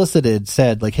unsolicited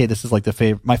said like, "Hey, this is like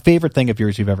my favorite thing of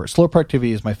yours you've ever. Slow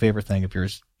productivity is my favorite thing of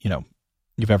yours.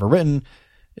 You've ever written.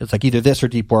 It's like either this or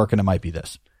deep work, and it might be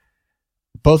this."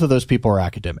 Both of those people are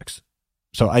academics.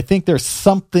 So I think there's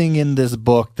something in this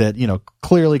book that,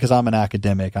 clearly because I'm an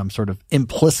academic, I'm sort of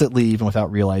implicitly, even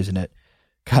without realizing it,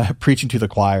 kind of preaching to the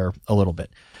choir a little bit.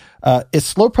 Is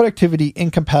slow productivity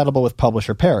incompatible with publish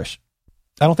or perish?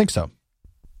 I don't think so.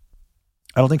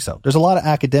 There's a lot of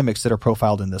academics that are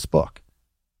profiled in this book.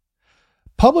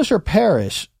 Publish or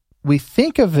perish, we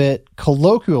think of it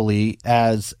colloquially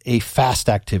as a fast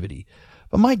activity.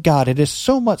 But my God, it is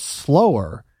so much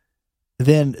slower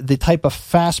than the type of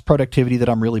fast productivity that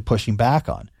I'm really pushing back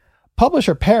on. Publish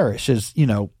or perish is,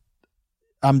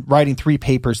 I'm writing 3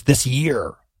 papers this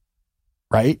year,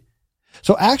 right?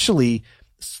 So actually,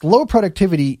 slow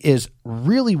productivity is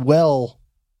really well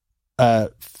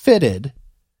fitted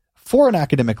for an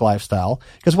academic lifestyle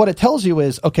because what it tells you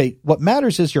is, okay, what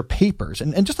matters is your papers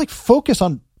and just like focus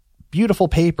on beautiful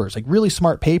papers, like really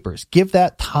smart papers. Give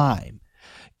that time.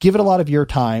 Give it a lot of your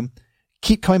time.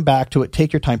 Keep coming back to it.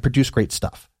 Take your time. Produce great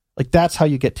stuff. Like that's how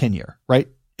you get tenure, right?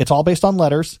 It's all based on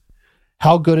letters.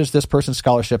 How good is this person's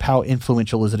scholarship? How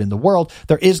influential is it in the world?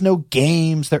 There is no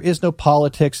games. There is no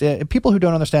politics. People who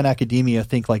don't understand academia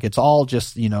think like it's all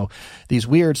just, these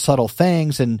weird, subtle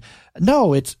things. And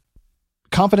no, it's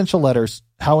confidential letters.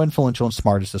 How influential and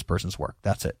smart is this person's work?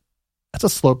 That's it. That's a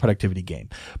slow productivity game.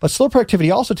 But slow productivity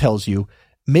also tells you,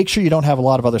 make sure you don't have a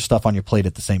lot of other stuff on your plate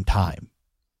at the same time.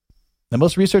 Now,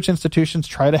 most research institutions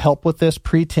try to help with this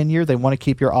pre-tenure. They want to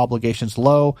keep your obligations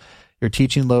low, your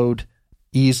teaching load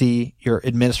easy, your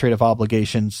administrative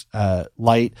obligations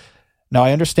light. Now,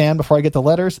 I understand before I get the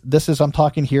letters, I'm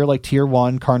talking here like tier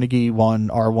 1, Carnegie 1,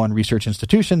 R1 research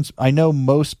institutions. I know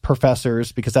most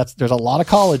professors, because there's a lot of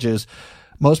colleges,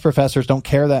 most professors don't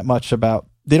care that much about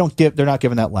they're not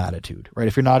given that latitude, right?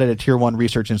 If you're not at a tier 1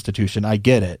 research institution, I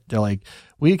get it. They're like,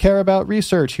 we care about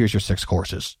research. Here's your 6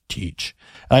 courses. Teach.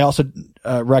 And I also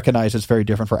recognize it's very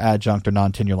different for adjunct or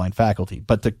non-tenure line faculty.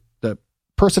 But the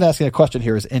person asking a question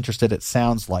here is interested, it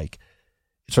sounds like,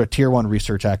 sort of tier 1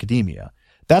 research academia.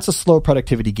 That's a slow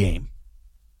productivity game.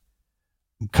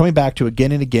 Coming back to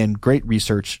again and again, great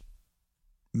research,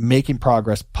 making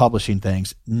progress, publishing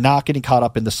things, not getting caught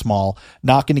up in the small,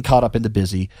 not getting caught up in the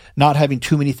busy, not having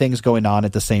too many things going on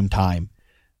at the same time.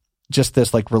 Just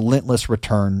this like relentless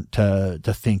return to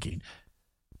thinking.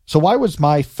 So why was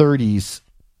my 30s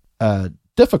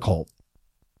difficult?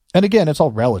 And again, it's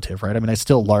all relative, right? I mean, I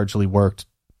still largely worked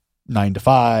 9 to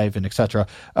 5 and et cetera,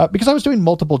 because I was doing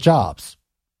multiple jobs.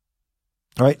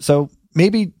 All right. So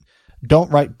maybe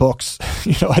don't write books,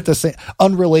 at the same,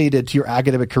 unrelated to your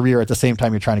academic career at the same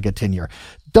time you're trying to get tenure.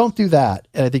 Don't do that.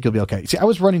 And I think you'll be okay. See, I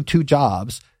was running 2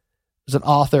 jobs as an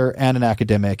author and an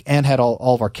academic, and had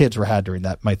all of our kids were had during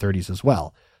my 30s as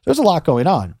well. There's a lot going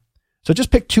on. So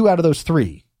just pick 2 out of those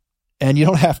 3 and you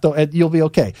don't have to, and you'll be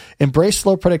okay. Embrace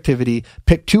slow productivity,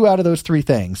 pick 2 out of those 3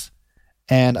 things,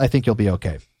 and I think you'll be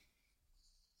okay.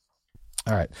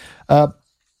 All right.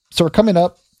 So we're coming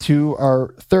up to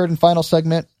our third and final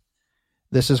segment.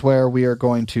 This is where we are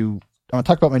going to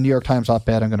talk about my New York Times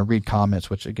op-ed. I'm going to read comments,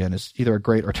 which again is either a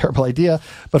great or terrible idea.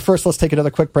 But first, let's take another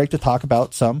quick break to talk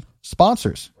about some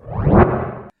sponsors.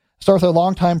 Start with our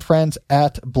longtime friends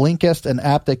at Blinkist, an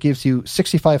app that gives you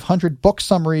 6,500 book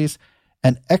summaries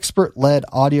and expert-led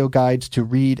audio guides to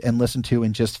read and listen to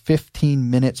in just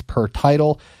 15 minutes per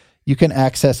title. You can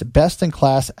access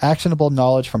best-in-class actionable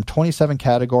knowledge from 27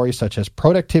 categories such as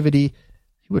productivity.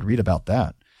 Who would read about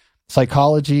that?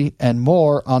 Psychology, and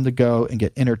more on the go, and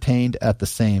get entertained at the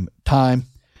same time.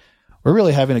 We're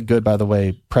really having a good, by the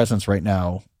way, presence right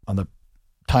now on the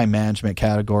time management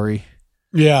category.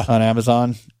 Yeah. On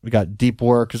Amazon. We got deep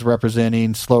work is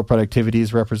representing, slow productivity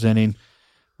is representing.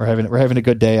 We're having a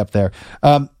good day up there.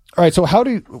 All right. So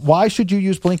why should you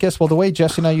use Blinkist? Well, the way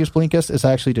Jesse and I use Blinkist is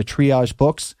actually to triage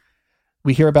books.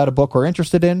 We hear about a book we're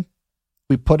interested in.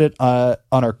 We put it on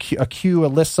a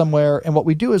list somewhere. And what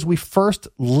we do is we first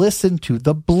listen to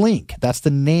the blink. That's the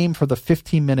name for the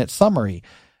 15-minute summary.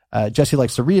 Jesse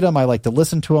likes to read them. I like to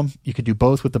listen to them. You could do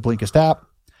both with the Blinkist app.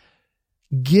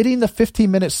 Getting the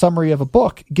 15-minute summary of a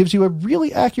book gives you a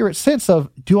really accurate sense of,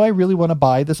 do I really want to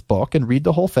buy this book and read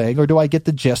the whole thing, or do I get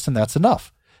the gist and that's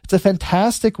enough? It's a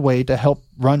fantastic way to help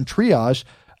run triage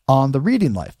on the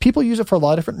reading life. People use it for a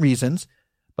lot of different reasons,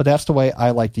 but that's the way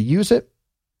I like to use it.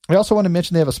 I also want to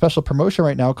mention they have a special promotion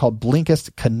right now called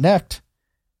Blinkist Connect.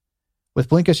 With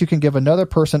Blinkist, you can give another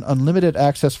person unlimited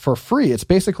access for free. It's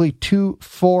basically 2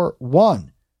 for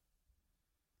 1.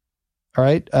 All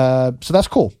right. So that's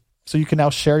cool. So you can now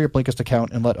share your Blinkist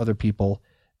account and let other people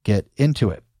get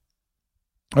into it.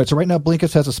 All right. So right now,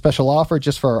 Blinkist has a special offer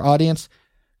just for our audience.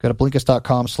 Go to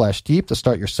Blinkist.com/deep to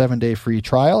start your 7-day free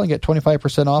trial and get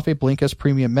 25% off a Blinkist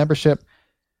premium membership.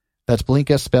 That's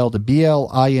Blinkist spelled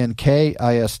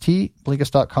Blinkist,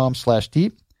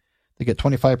 Blinkist.com/deep. They get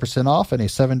 25% off and a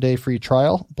 7-day free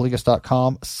trial,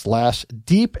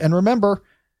 Blinkist.com/deep. And remember,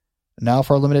 now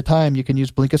for a limited time, you can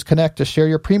use Blinkist Connect to share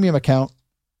your premium account.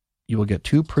 You will get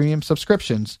 2 premium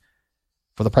subscriptions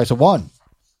for the price of 1.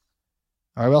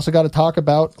 All right, we also got to talk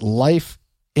about life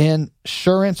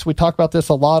insurance. We talk about this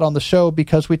a lot on the show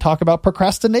because we talk about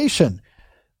procrastination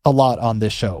a lot on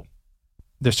this show.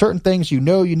 There's certain things you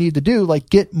need to do, like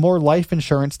get more life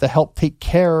insurance to help take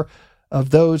care of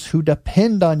those who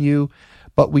depend on you,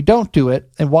 but we don't do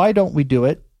it. And why don't we do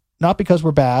it? Not because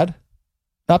we're bad,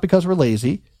 not because we're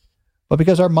lazy, but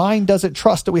because our mind doesn't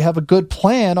trust that we have a good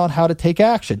plan on how to take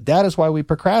action. That is why we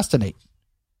procrastinate.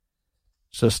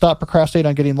 So stop procrastinating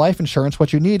on getting life insurance.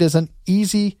 What you need is an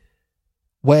easy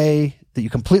way that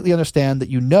you completely understand, that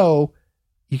you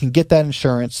can get that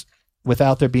insurance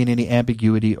without there being any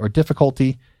ambiguity or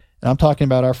difficulty. And I'm talking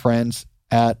about our friends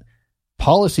at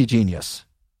Policy Genius.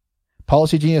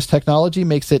 Policy Genius technology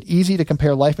makes it easy to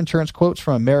compare life insurance quotes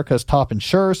from America's top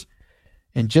insurers.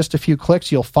 In just a few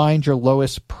clicks, you'll find your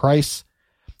lowest price.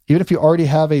 Even if you already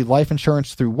have a life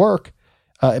insurance through work,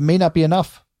 it may not be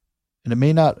enough. And it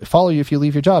may not follow you if you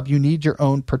leave your job. You need your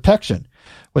own protection.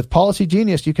 With Policy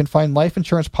Genius, you can find life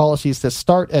insurance policies that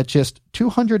start at just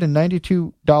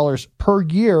 $292 per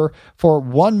year for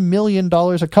 $1 million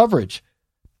of coverage.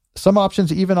 Some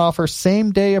options even offer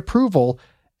same-day approval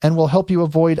and will help you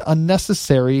avoid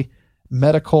unnecessary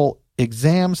medical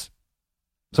exams.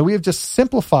 So we have just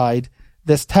simplified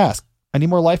this task. I need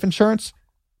more life insurance?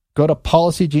 Go to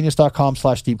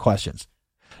policygenius.com/deep questions.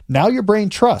 Now your brain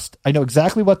trusts. I know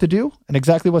exactly what to do and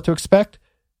exactly what to expect.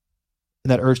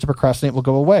 and that urge to procrastinate will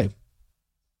go away.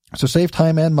 So save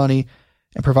time and money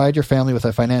and provide your family with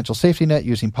a financial safety net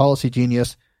using Policy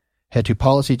Genius. Head to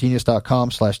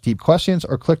policygenius.com/deep questions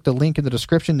or click the link in the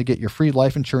description to get your free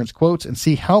life insurance quotes and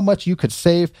see how much you could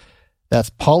save. That's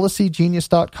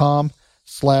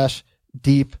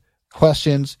policygenius.com/deep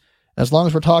questions. As long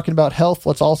as we're talking about health,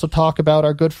 let's also talk about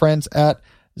our good friends at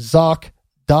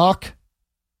ZocDoc.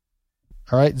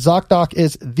 All right. ZocDoc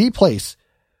is the place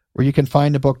where you can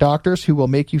find and book doctors who will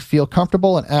make you feel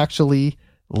comfortable and actually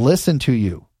listen to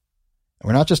you. And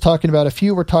we're not just talking about a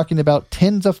few, we're talking about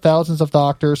tens of thousands of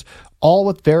doctors, all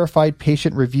with verified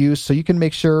patient reviews, so you can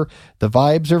make sure the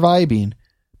vibes are vibing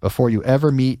before you ever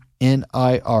meet in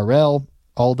IRL.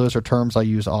 All those are terms I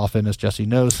use often, as Jesse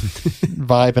knows.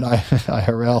 Vibe and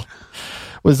IRL.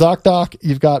 With ZocDoc,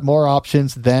 you've got more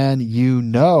options than you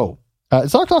know.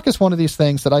 ZocDoc is one of these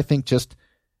things that I think just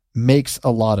makes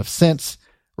a lot of sense,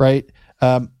 right?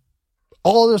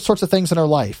 All those sorts of things in our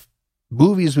life,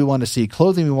 movies we want to see,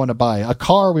 clothing we want to buy, a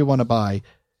car we want to buy,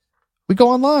 we go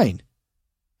online.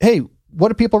 Hey, what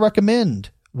do people recommend?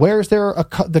 Where is there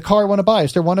the car I want to buy?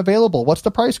 Is there one available? What's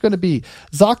the price going to be?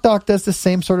 ZocDoc does the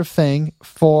same sort of thing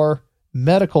for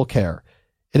medical care.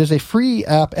 It is a free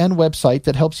app and website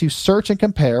that helps you search and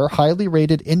compare highly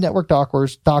rated in-network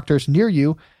doctors near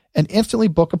you and instantly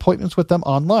book appointments with them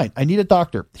online. I need a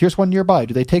doctor. Here's one nearby.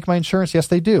 Do they take my insurance? Yes,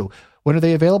 they do. When are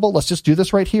they available? Let's just do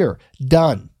this right here.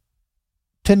 Done.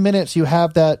 10 minutes, you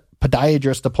have that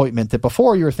podiatrist appointment that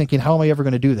before you were thinking, how am I ever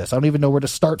going to do this? I don't even know where to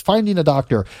start finding a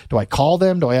doctor. Do I call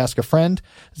them? Do I ask a friend?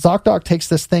 ZocDoc takes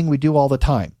this thing we do all the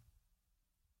time,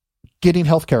 getting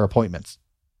healthcare appointments,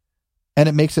 and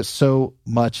it makes it so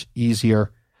much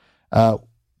easier. The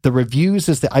reviews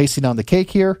is the icing on the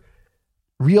cake here.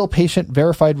 Real patient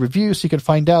verified reviews, so you can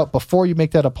find out before you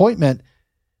make that appointment,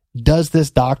 does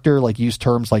this doctor use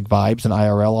terms like vibes and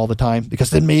IRL all the time? Because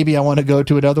then maybe I want to go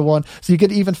to another one. So you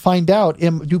could even find out,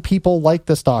 do people like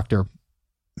this doctor?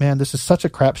 Man, this is such a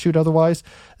crapshoot otherwise.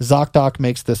 ZocDoc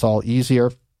makes this all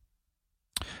easier.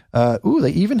 They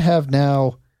even have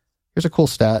now, here's a cool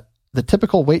stat. The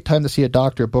typical wait time to see a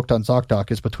doctor booked on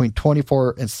ZocDoc is between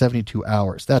 24 and 72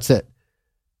 hours. That's it.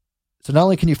 So not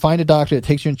only can you find a doctor that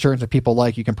takes your insurance that people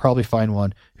like, you can probably find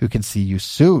one who can see you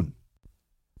soon.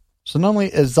 So not only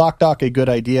is ZocDoc a good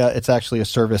idea, it's actually a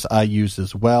service I use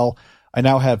as well. I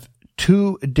now have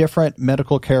 2 different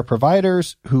medical care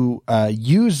providers who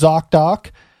use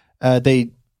ZocDoc.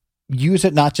 They use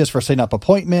it not just for setting up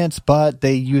appointments, but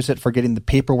they use it for getting the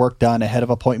paperwork done ahead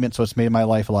of appointments, so it's made my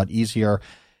life a lot easier.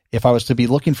 If I was to be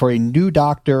looking for a new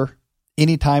doctor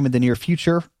anytime in the near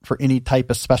future for any type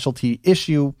of specialty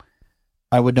issue,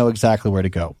 I would know exactly where to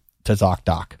go, to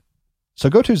ZocDoc. So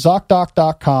go to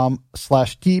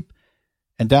ZocDoc.com/deep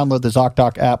and download the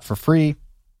ZocDoc app for free.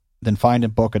 Then find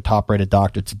and book a top-rated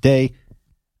doctor today.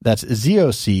 That's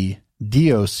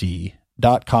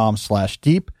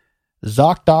ZocDoc.com/deep.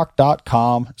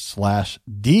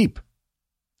 ZocDoc.com/deep.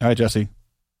 All right, Jesse.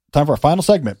 Time for our final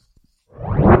segment.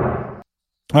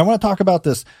 I want to talk about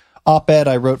this op-ed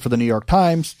I wrote for the New York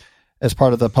Times as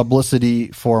part of the publicity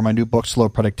for my new book, Slow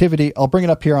Productivity. I'll bring it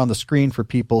up here on the screen for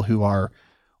people who are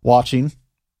watching.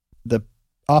 The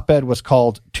op-ed was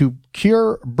called "To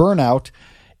Cure Burnout,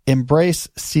 Embrace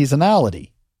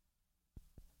Seasonality."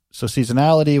 So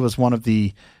seasonality was one of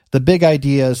the big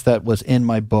ideas that was in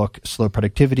my book, Slow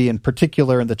Productivity, in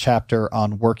particular in the chapter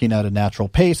on working at a natural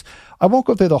pace. I won't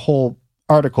go through the whole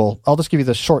article. I'll just give you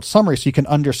the short summary so you can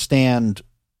understand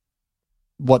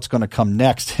what's going to come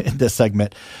next in this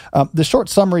segment. The short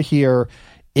summary here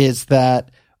is that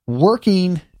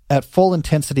working at full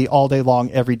intensity all day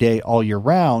long, every day, all year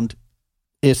round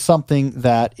is something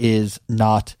that is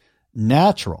not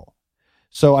natural.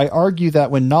 So I argue that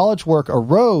when knowledge work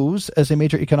arose as a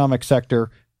major economic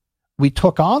sector, we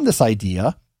took on this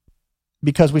idea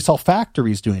because we saw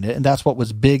factories doing it, and that's what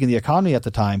was big in the economy at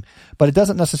the time, but it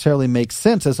doesn't necessarily make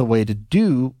sense as a way to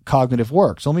do cognitive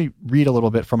work. So let me read a little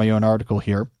bit from my own article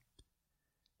here.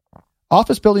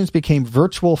 Office buildings became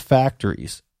virtual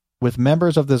factories, with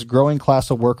members of this growing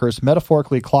class of workers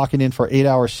metaphorically clocking in for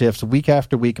 8-hour shifts week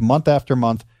after week, month after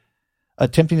month,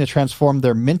 attempting to transform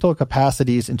their mental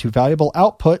capacities into valuable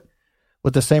output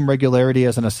with the same regularity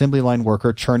as an assembly line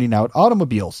worker churning out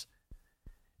automobiles.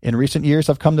 In recent years,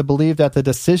 I've come to believe that the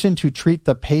decision to treat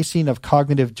the pacing of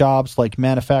cognitive jobs like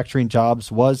manufacturing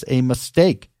jobs was a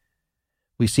mistake.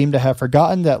 We seem to have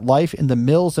forgotten that life in the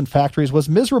mills and factories was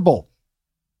miserable.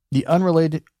 The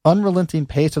unrelenting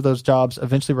pace of those jobs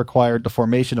eventually required the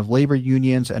formation of labor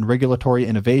unions and regulatory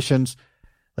innovations,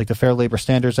 like the Fair Labor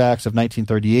Standards Acts of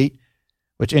 1938,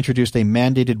 which introduced a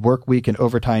mandated work week and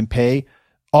overtime pay,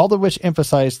 all of which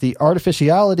emphasize the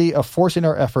artificiality of forcing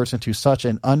our efforts into such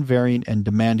an unvarying and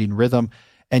demanding rhythm.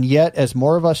 And yet, as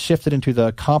more of us shifted into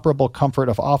the comparable comfort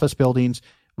of office buildings,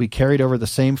 we carried over the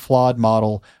same flawed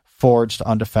model forged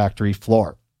onto factory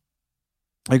floor.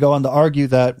 I go on to argue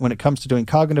that when it comes to doing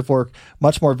cognitive work,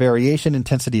 much more variation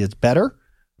intensity is better.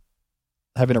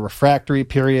 Having a refractory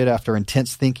period after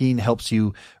intense thinking helps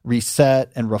you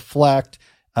reset and reflect.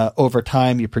 Over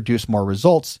time, you produce more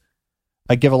results.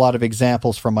 I give a lot of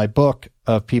examples from my book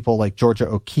of people like Georgia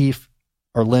O'Keeffe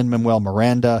or Lin-Manuel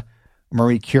Miranda,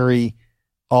 Marie Curie,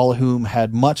 all of whom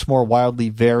had much more wildly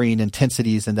varying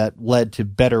intensities, and that led to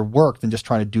better work than just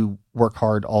trying to work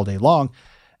hard all day long.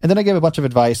 And then I gave a bunch of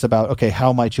advice about, okay,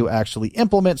 how might you actually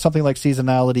implement something like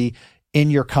seasonality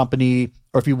in your company,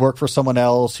 or if you work for someone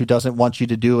else who doesn't want you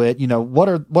to do it, what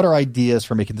are ideas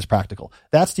for making this practical?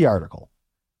 That's the article,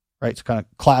 right? It's kind of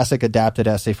classic adapted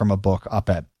essay from a book,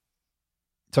 op-ed.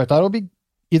 So I thought it would be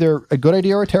either a good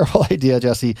idea or a terrible idea,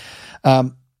 Jesse,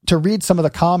 to read some of the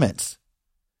comments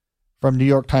from New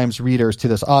York Times readers to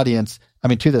this audience,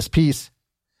 to this piece.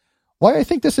 Why I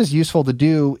think this is useful to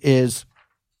do is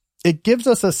it gives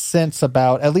us a sense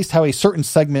about at least how a certain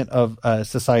segment of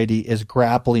society is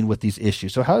grappling with these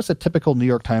issues. So how does a typical New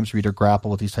York Times reader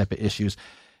grapple with these type of issues?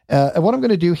 And what I'm going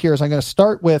to do here is I'm going to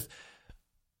start with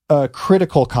a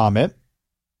critical comment,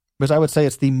 because I would say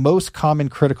it's the most common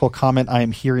critical comment I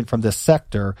am hearing from this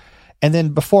sector. And then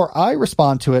before I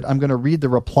respond to it, I'm going to read the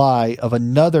reply of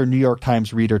another New York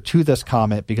Times reader to this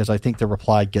comment, because I think the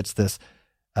reply gets this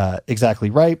exactly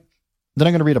right. Then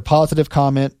I'm going to read a positive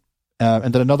comment,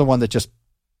 and then another one that just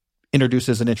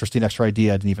introduces an interesting extra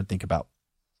idea I didn't even think about.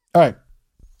 All right.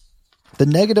 The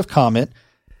negative comment,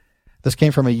 this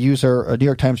came from a New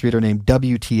York Times reader named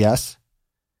WTS.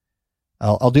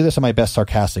 I'll do this in my best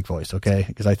sarcastic voice, okay?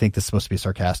 Because I think this is supposed to be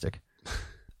sarcastic.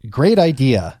 Great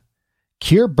idea.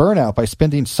 Cure burnout by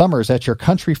spending summers at your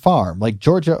country farm like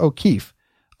Georgia O'Keeffe.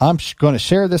 I'm going to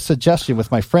share this suggestion with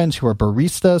my friends who are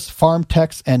baristas, farm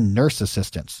techs, and nurse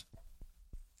assistants.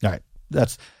 All right.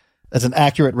 That's an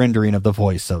accurate rendering of the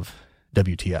voice of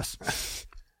WTS.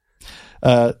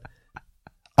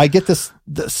 I get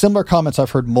the similar comments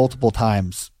I've heard multiple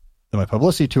times in my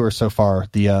publicity tour so far.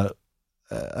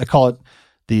 I call it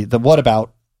the what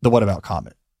about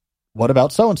comment. What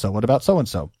about so-and-so? What about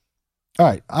so-and-so? All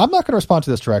right. I'm not going to respond to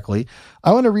this directly.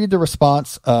 I want to read the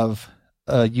response of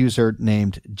a user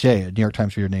named Jay, a New York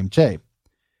Times reader named Jay,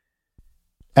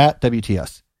 at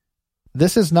WTS.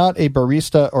 This is not a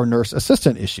barista or nurse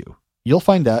assistant issue. You'll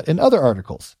find that in other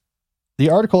articles. The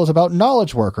article is about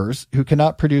knowledge workers who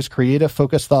cannot produce creative,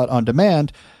 focused thought on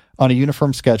demand on a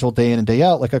uniform schedule day in and day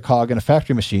out like a cog in a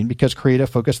factory machine, because creative,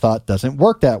 focused thought doesn't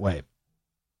work that way.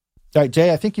 All right,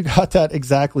 Jay, I think you got that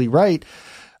exactly right.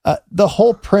 The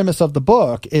whole premise of the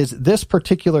book is this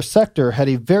particular sector had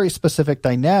a very specific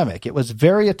dynamic. It was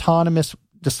very autonomous.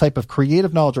 This type of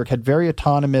creative knowledge work had very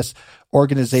autonomous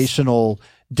organizational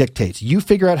dictates. You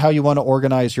figure out how you want to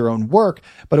organize your own work,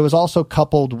 but it was also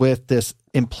coupled with this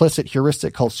implicit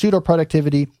heuristic called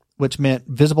pseudo-productivity, which meant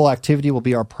visible activity will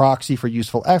be our proxy for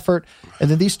useful effort.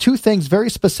 And then these two things very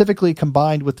specifically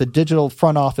combined with the digital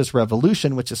front office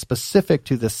revolution, which is specific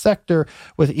to this sector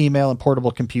with email and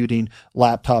portable computing,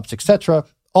 laptops, etc.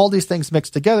 All these things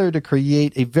mixed together to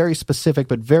create a very specific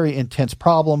but very intense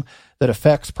problem that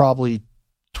affects probably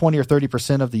 20 or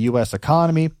 30% of the U.S.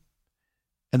 economy.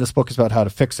 And this book is about how to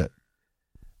fix it.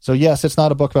 So yes, it's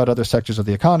not a book about other sectors of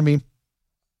the economy,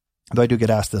 though I do get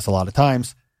asked this a lot of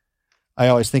times. I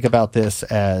always think about this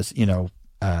as, you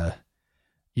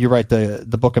write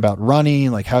the book about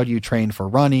running, like how do you train for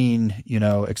running,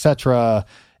 etc.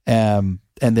 And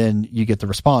then you get the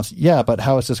response, yeah, but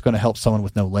how is this going to help someone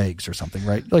with no legs or something,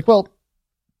 right? Like, well,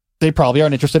 they probably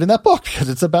aren't interested in that book because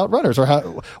it's about runners. Or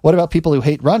what about people who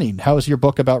hate running? How is your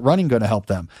book about running going to help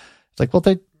them? It's like, well,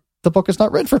 the book is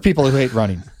not written for people who hate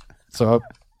running. So,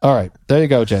 all right, there you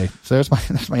go, Jay. So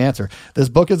there's my answer. This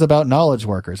book is about knowledge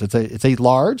workers. It's a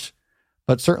large,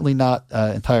 but certainly not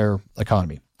entire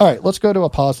economy. All right, let's go to a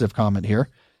positive comment here.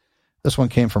 This one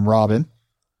came from Robin.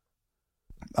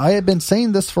 I have been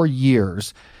saying this for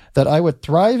years, that I would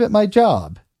thrive at my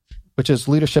job, which is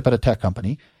leadership at a tech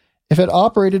company, if it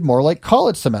operated more like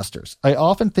college semesters. I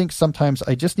often think sometimes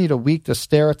I just need a week to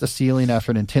stare at the ceiling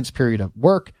after an intense period of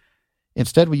work.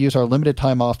 Instead, we use our limited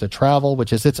time off to travel,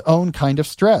 which is its own kind of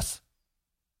stress.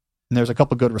 And there's a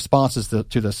couple good responses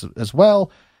to this as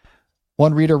well.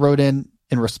 One reader wrote in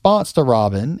response to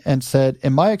Robin and said,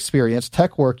 in my experience,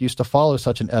 tech work used to follow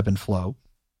such an ebb and flow.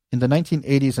 In the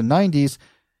 1980s and 90s,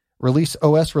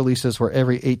 OS releases were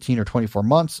every 18 or 24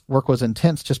 months. Work was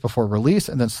intense just before release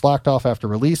and then slacked off after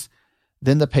release.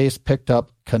 Then the pace picked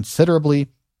up considerably.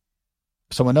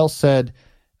 Someone else said,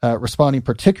 responding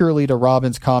particularly to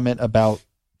Robin's comment about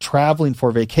traveling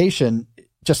for vacation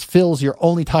just fills your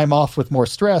only time off with more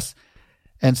stress,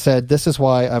 and said, this is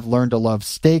why I've learned to love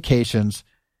staycations,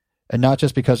 and not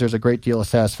just because there's a great deal of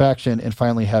satisfaction in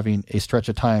finally having a stretch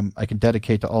of time I can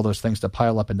dedicate to all those things that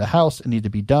pile up in the house and need to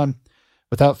be done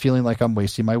without feeling like I'm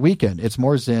wasting my weekend. It's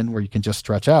more zen where you can just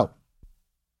stretch out.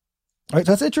 All right,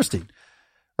 that's interesting,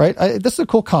 right? This is a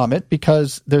cool comment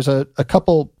because there's a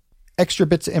couple extra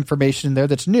bits of information in there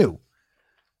that's new.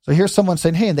 So here's someone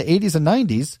saying, hey, in the 80s and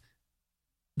 90s,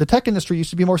 the tech industry used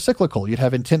to be more cyclical. You'd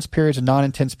have intense periods and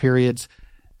non-intense periods,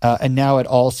 and now it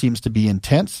all seems to be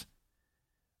intense.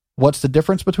 What's the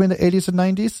difference between the 80s and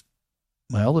 90s?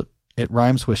 Well, it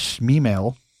rhymes with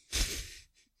schmeemail.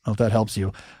 I don't know if that helps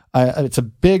you. It's a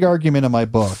big argument in my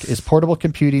book, is portable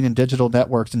computing and digital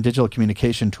networks and digital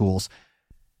communication tools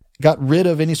got rid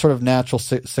of any sort of natural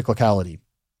cyclicality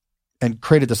and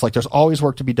created this, like, there's always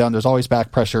work to be done. There's always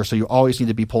back pressure. So you always need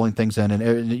to be pulling things in,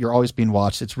 and you're always being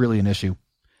watched. It's really an issue.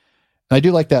 And I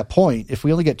do like that point. If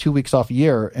we only get 2 weeks off a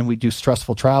year and we do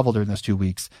stressful travel during those 2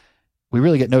 weeks, we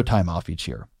really get no time off each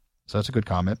year. So that's a good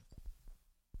comment.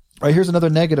 All right, here's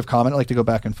another negative comment. I like to go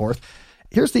back and forth.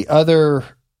 Here's the other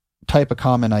type of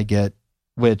comment I get,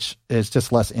 which is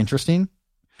just less interesting.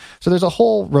 So there's a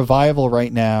whole revival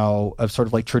right now of sort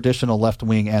of like traditional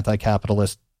left-wing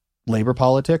anti-capitalist labor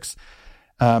politics.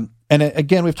 And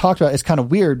again, we've talked about, it's kind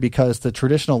of weird because the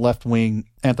traditional left-wing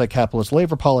anti-capitalist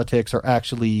labor politics are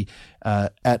actually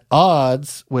at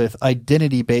odds with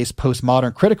identity-based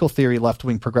postmodern critical theory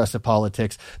left-wing progressive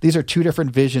politics. These are two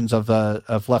different visions of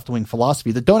left-wing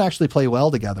philosophy that don't actually play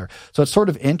well together. So it's sort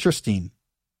of interesting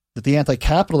that the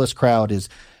anti-capitalist crowd is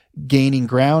gaining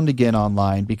ground again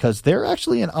online because they're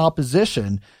actually in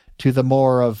opposition to the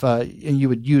more of, and you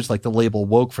would use like the label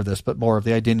woke for this, but more of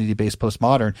the identity-based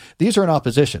postmodern. These are in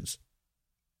oppositions.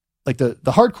 Like the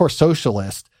hardcore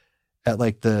socialist at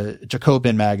like the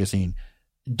Jacobin magazine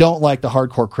don't like the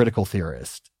hardcore critical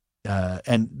theorist.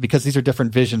 And because these are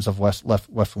different visions of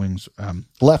left-wing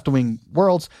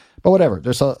worlds, but whatever,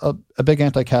 there's a big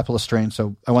anti-capitalist strain.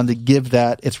 So I wanted to give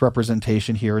that its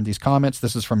representation here in these comments.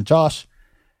 This is from Josh.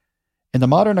 In the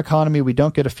modern economy, we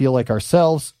don't get to feel like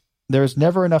ourselves. There is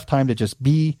never enough time to just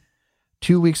be.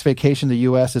 2 weeks vacation in the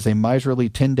U.S. is a miserly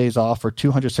 10 days off or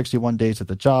 261 days at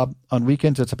the job. On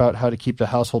weekends, it's about how to keep the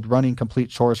household running, complete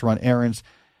chores, run errands,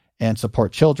 and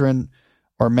support children,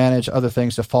 or manage other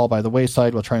things that fall by the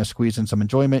wayside while trying to squeeze in some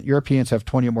enjoyment. Europeans have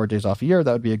 20 or more days off a year.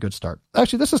 That would be a good start.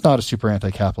 Actually, this is not a super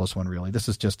anti-capitalist one, really. This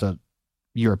is just a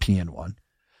European one.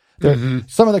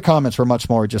 Some of the comments were much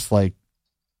more just like,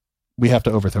 we have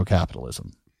to overthrow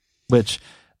capitalism, which,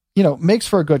 you know, makes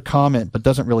for a good comment, but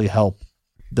doesn't really help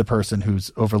the person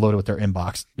who's overloaded with their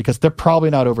inbox because they're probably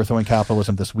not overthrowing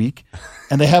capitalism this week.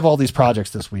 And they have all these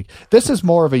projects this week. This is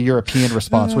more of a European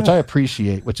response, which I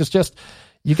appreciate, which is just,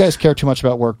 you guys care too much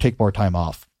about work, take more time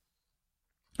off.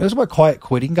 This is what quiet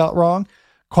quitting got wrong.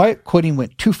 Quiet quitting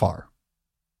went too far.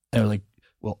 And they're like,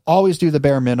 we'll always do the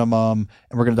bare minimum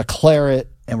and we're going to declare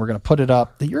it and we're going to put it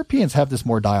up. The Europeans have this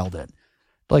more dialed in.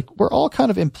 Like, we're all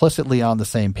kind of implicitly on the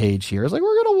same page here. It's like,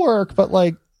 we're going to work, but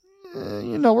like,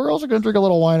 you know, we're also going to drink a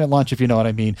little wine at lunch, if you know what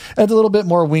I mean. And a little bit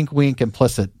more wink, wink,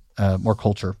 implicit, more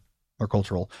cultural.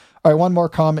 All right, one more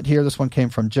comment here. This one came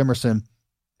from Jimerson.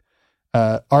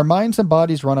 Our minds and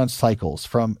bodies run on cycles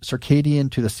from circadian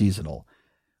to the seasonal.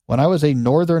 When I was a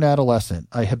northern adolescent,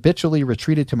 I habitually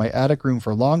retreated to my attic room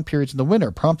for long periods in the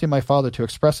winter, prompting my father to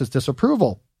express his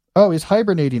disapproval. Oh, he's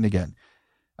hibernating again.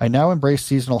 I now embrace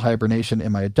seasonal hibernation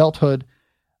in my adulthood.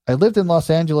 I lived in Los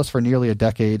Angeles for nearly a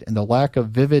decade, and the lack of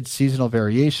vivid seasonal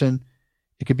variation,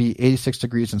 it could be 86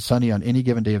 degrees and sunny on any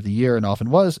given day of the year, and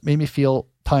often was, made me feel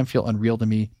unreal to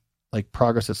me, like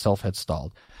progress itself had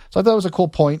stalled. So I thought it was a cool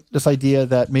point, this idea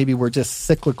that maybe we're just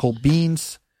cyclical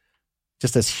beings,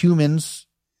 just as humans,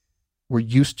 we're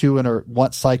used to and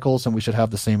want cycles, and we should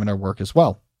have the same in our work as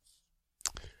well.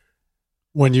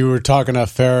 When you were talking to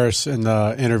Ferris in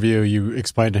the interview, you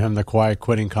explained to him the quiet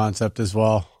quitting concept as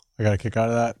well. I got a kick out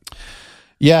of that.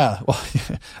 Yeah.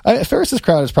 Well, Ferris's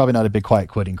crowd is probably not a big quiet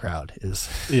quitting crowd.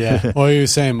 Yeah. Well, you were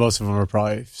saying most of them are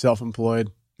probably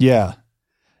self-employed. Yeah.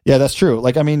 Yeah, that's true.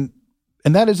 Like, I mean,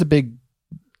 and that is a big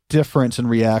difference in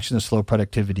reaction to slow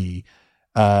productivity.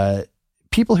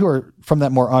 People who are from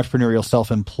that more entrepreneurial,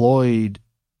 self-employed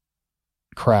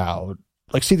crowd,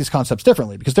 like, see these concepts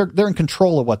differently because they're in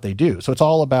control of what they do. So it's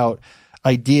all about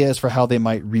ideas for how they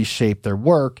might reshape their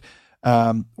work.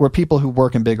 Where people who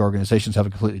work in big organizations have a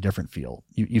completely different feel.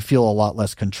 You feel a lot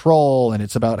less control, and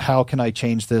it's about how can I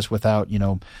change this without,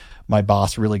 my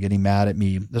boss really getting mad at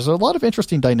me. There's a lot of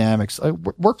interesting dynamics.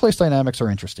 Workplace dynamics are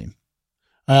interesting.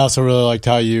 I also really liked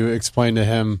how you explained to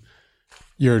him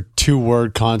your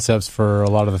 2-word concepts for a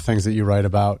lot of the things that you write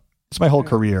about. It's my whole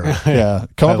career. Yeah.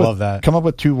 I love that. Come up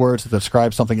with 2 words that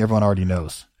describe something everyone already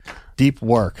knows. Deep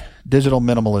work, digital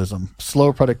minimalism,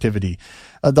 slow productivity.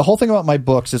 The whole thing about my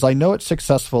books is I know it's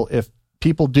successful if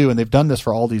people do, and they've done this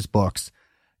for all these books,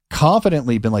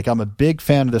 confidently been like, I'm a big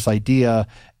fan of this idea,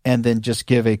 and then just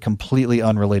give a completely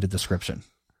unrelated description.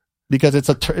 Because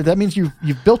that means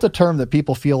you've built a term that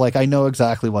people feel like I know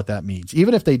exactly what that means,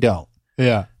 even if they don't.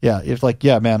 Yeah. Yeah. It's like,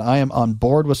 yeah, man, I am on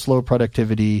board with slow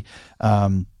productivity.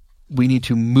 We need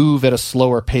to move at a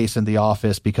slower pace in the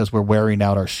office because we're wearing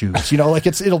out our shoes. Like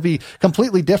it'll be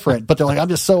completely different, but they're like, I'm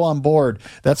just so on board.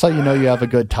 That's how you know you have a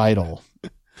good title,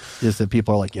 is that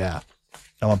people are like, yeah,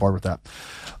 I'm on board with that.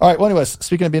 All right. Well, anyways,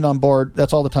 speaking of being on board,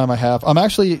 that's all the time I have. I'm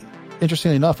actually,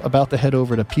 interestingly enough, about to head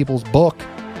over to People's Book,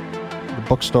 the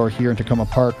bookstore here in Tacoma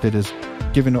Park that is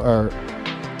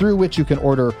through which you can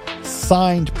order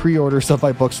signed pre-orders of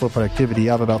my book, Slow Productivity.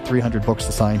 I have about 300 books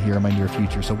to sign here in my near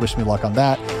future, so wish me luck on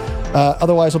that.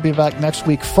 Otherwise, we'll be back next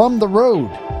week from the road.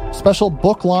 Special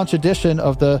book launch edition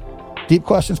of the Deep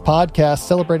Questions podcast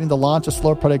celebrating the launch of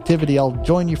Slow Productivity. I'll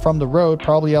join you from the road,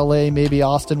 probably LA, maybe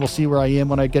Austin. We'll see where I am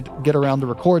when I get around the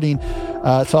recording.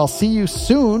 So I'll see you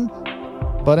soon.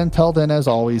 But until then, as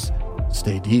always,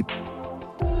 stay deep.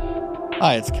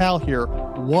 Hi, it's Cal here.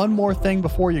 One more thing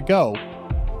before you go.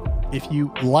 If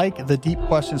you like the Deep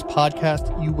Questions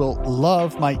podcast, you will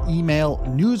love my email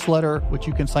newsletter, which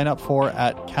you can sign up for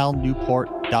at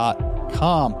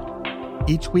calnewport.com.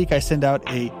 Each week I send out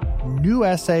a new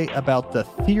essay about the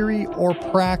theory or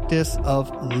practice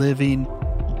of living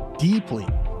deeply.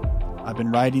 I've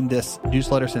been writing this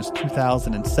newsletter since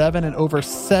 2007, and over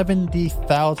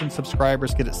 70,000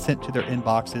 subscribers get it sent to their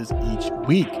inboxes each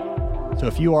week. So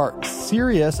if you are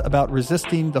serious about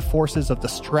resisting the forces of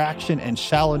distraction and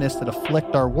shallowness that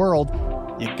afflict our world,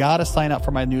 you got to sign up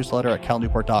for my newsletter at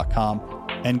calnewport.com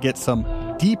and get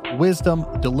some deep wisdom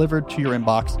delivered to your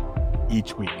inbox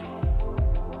each week.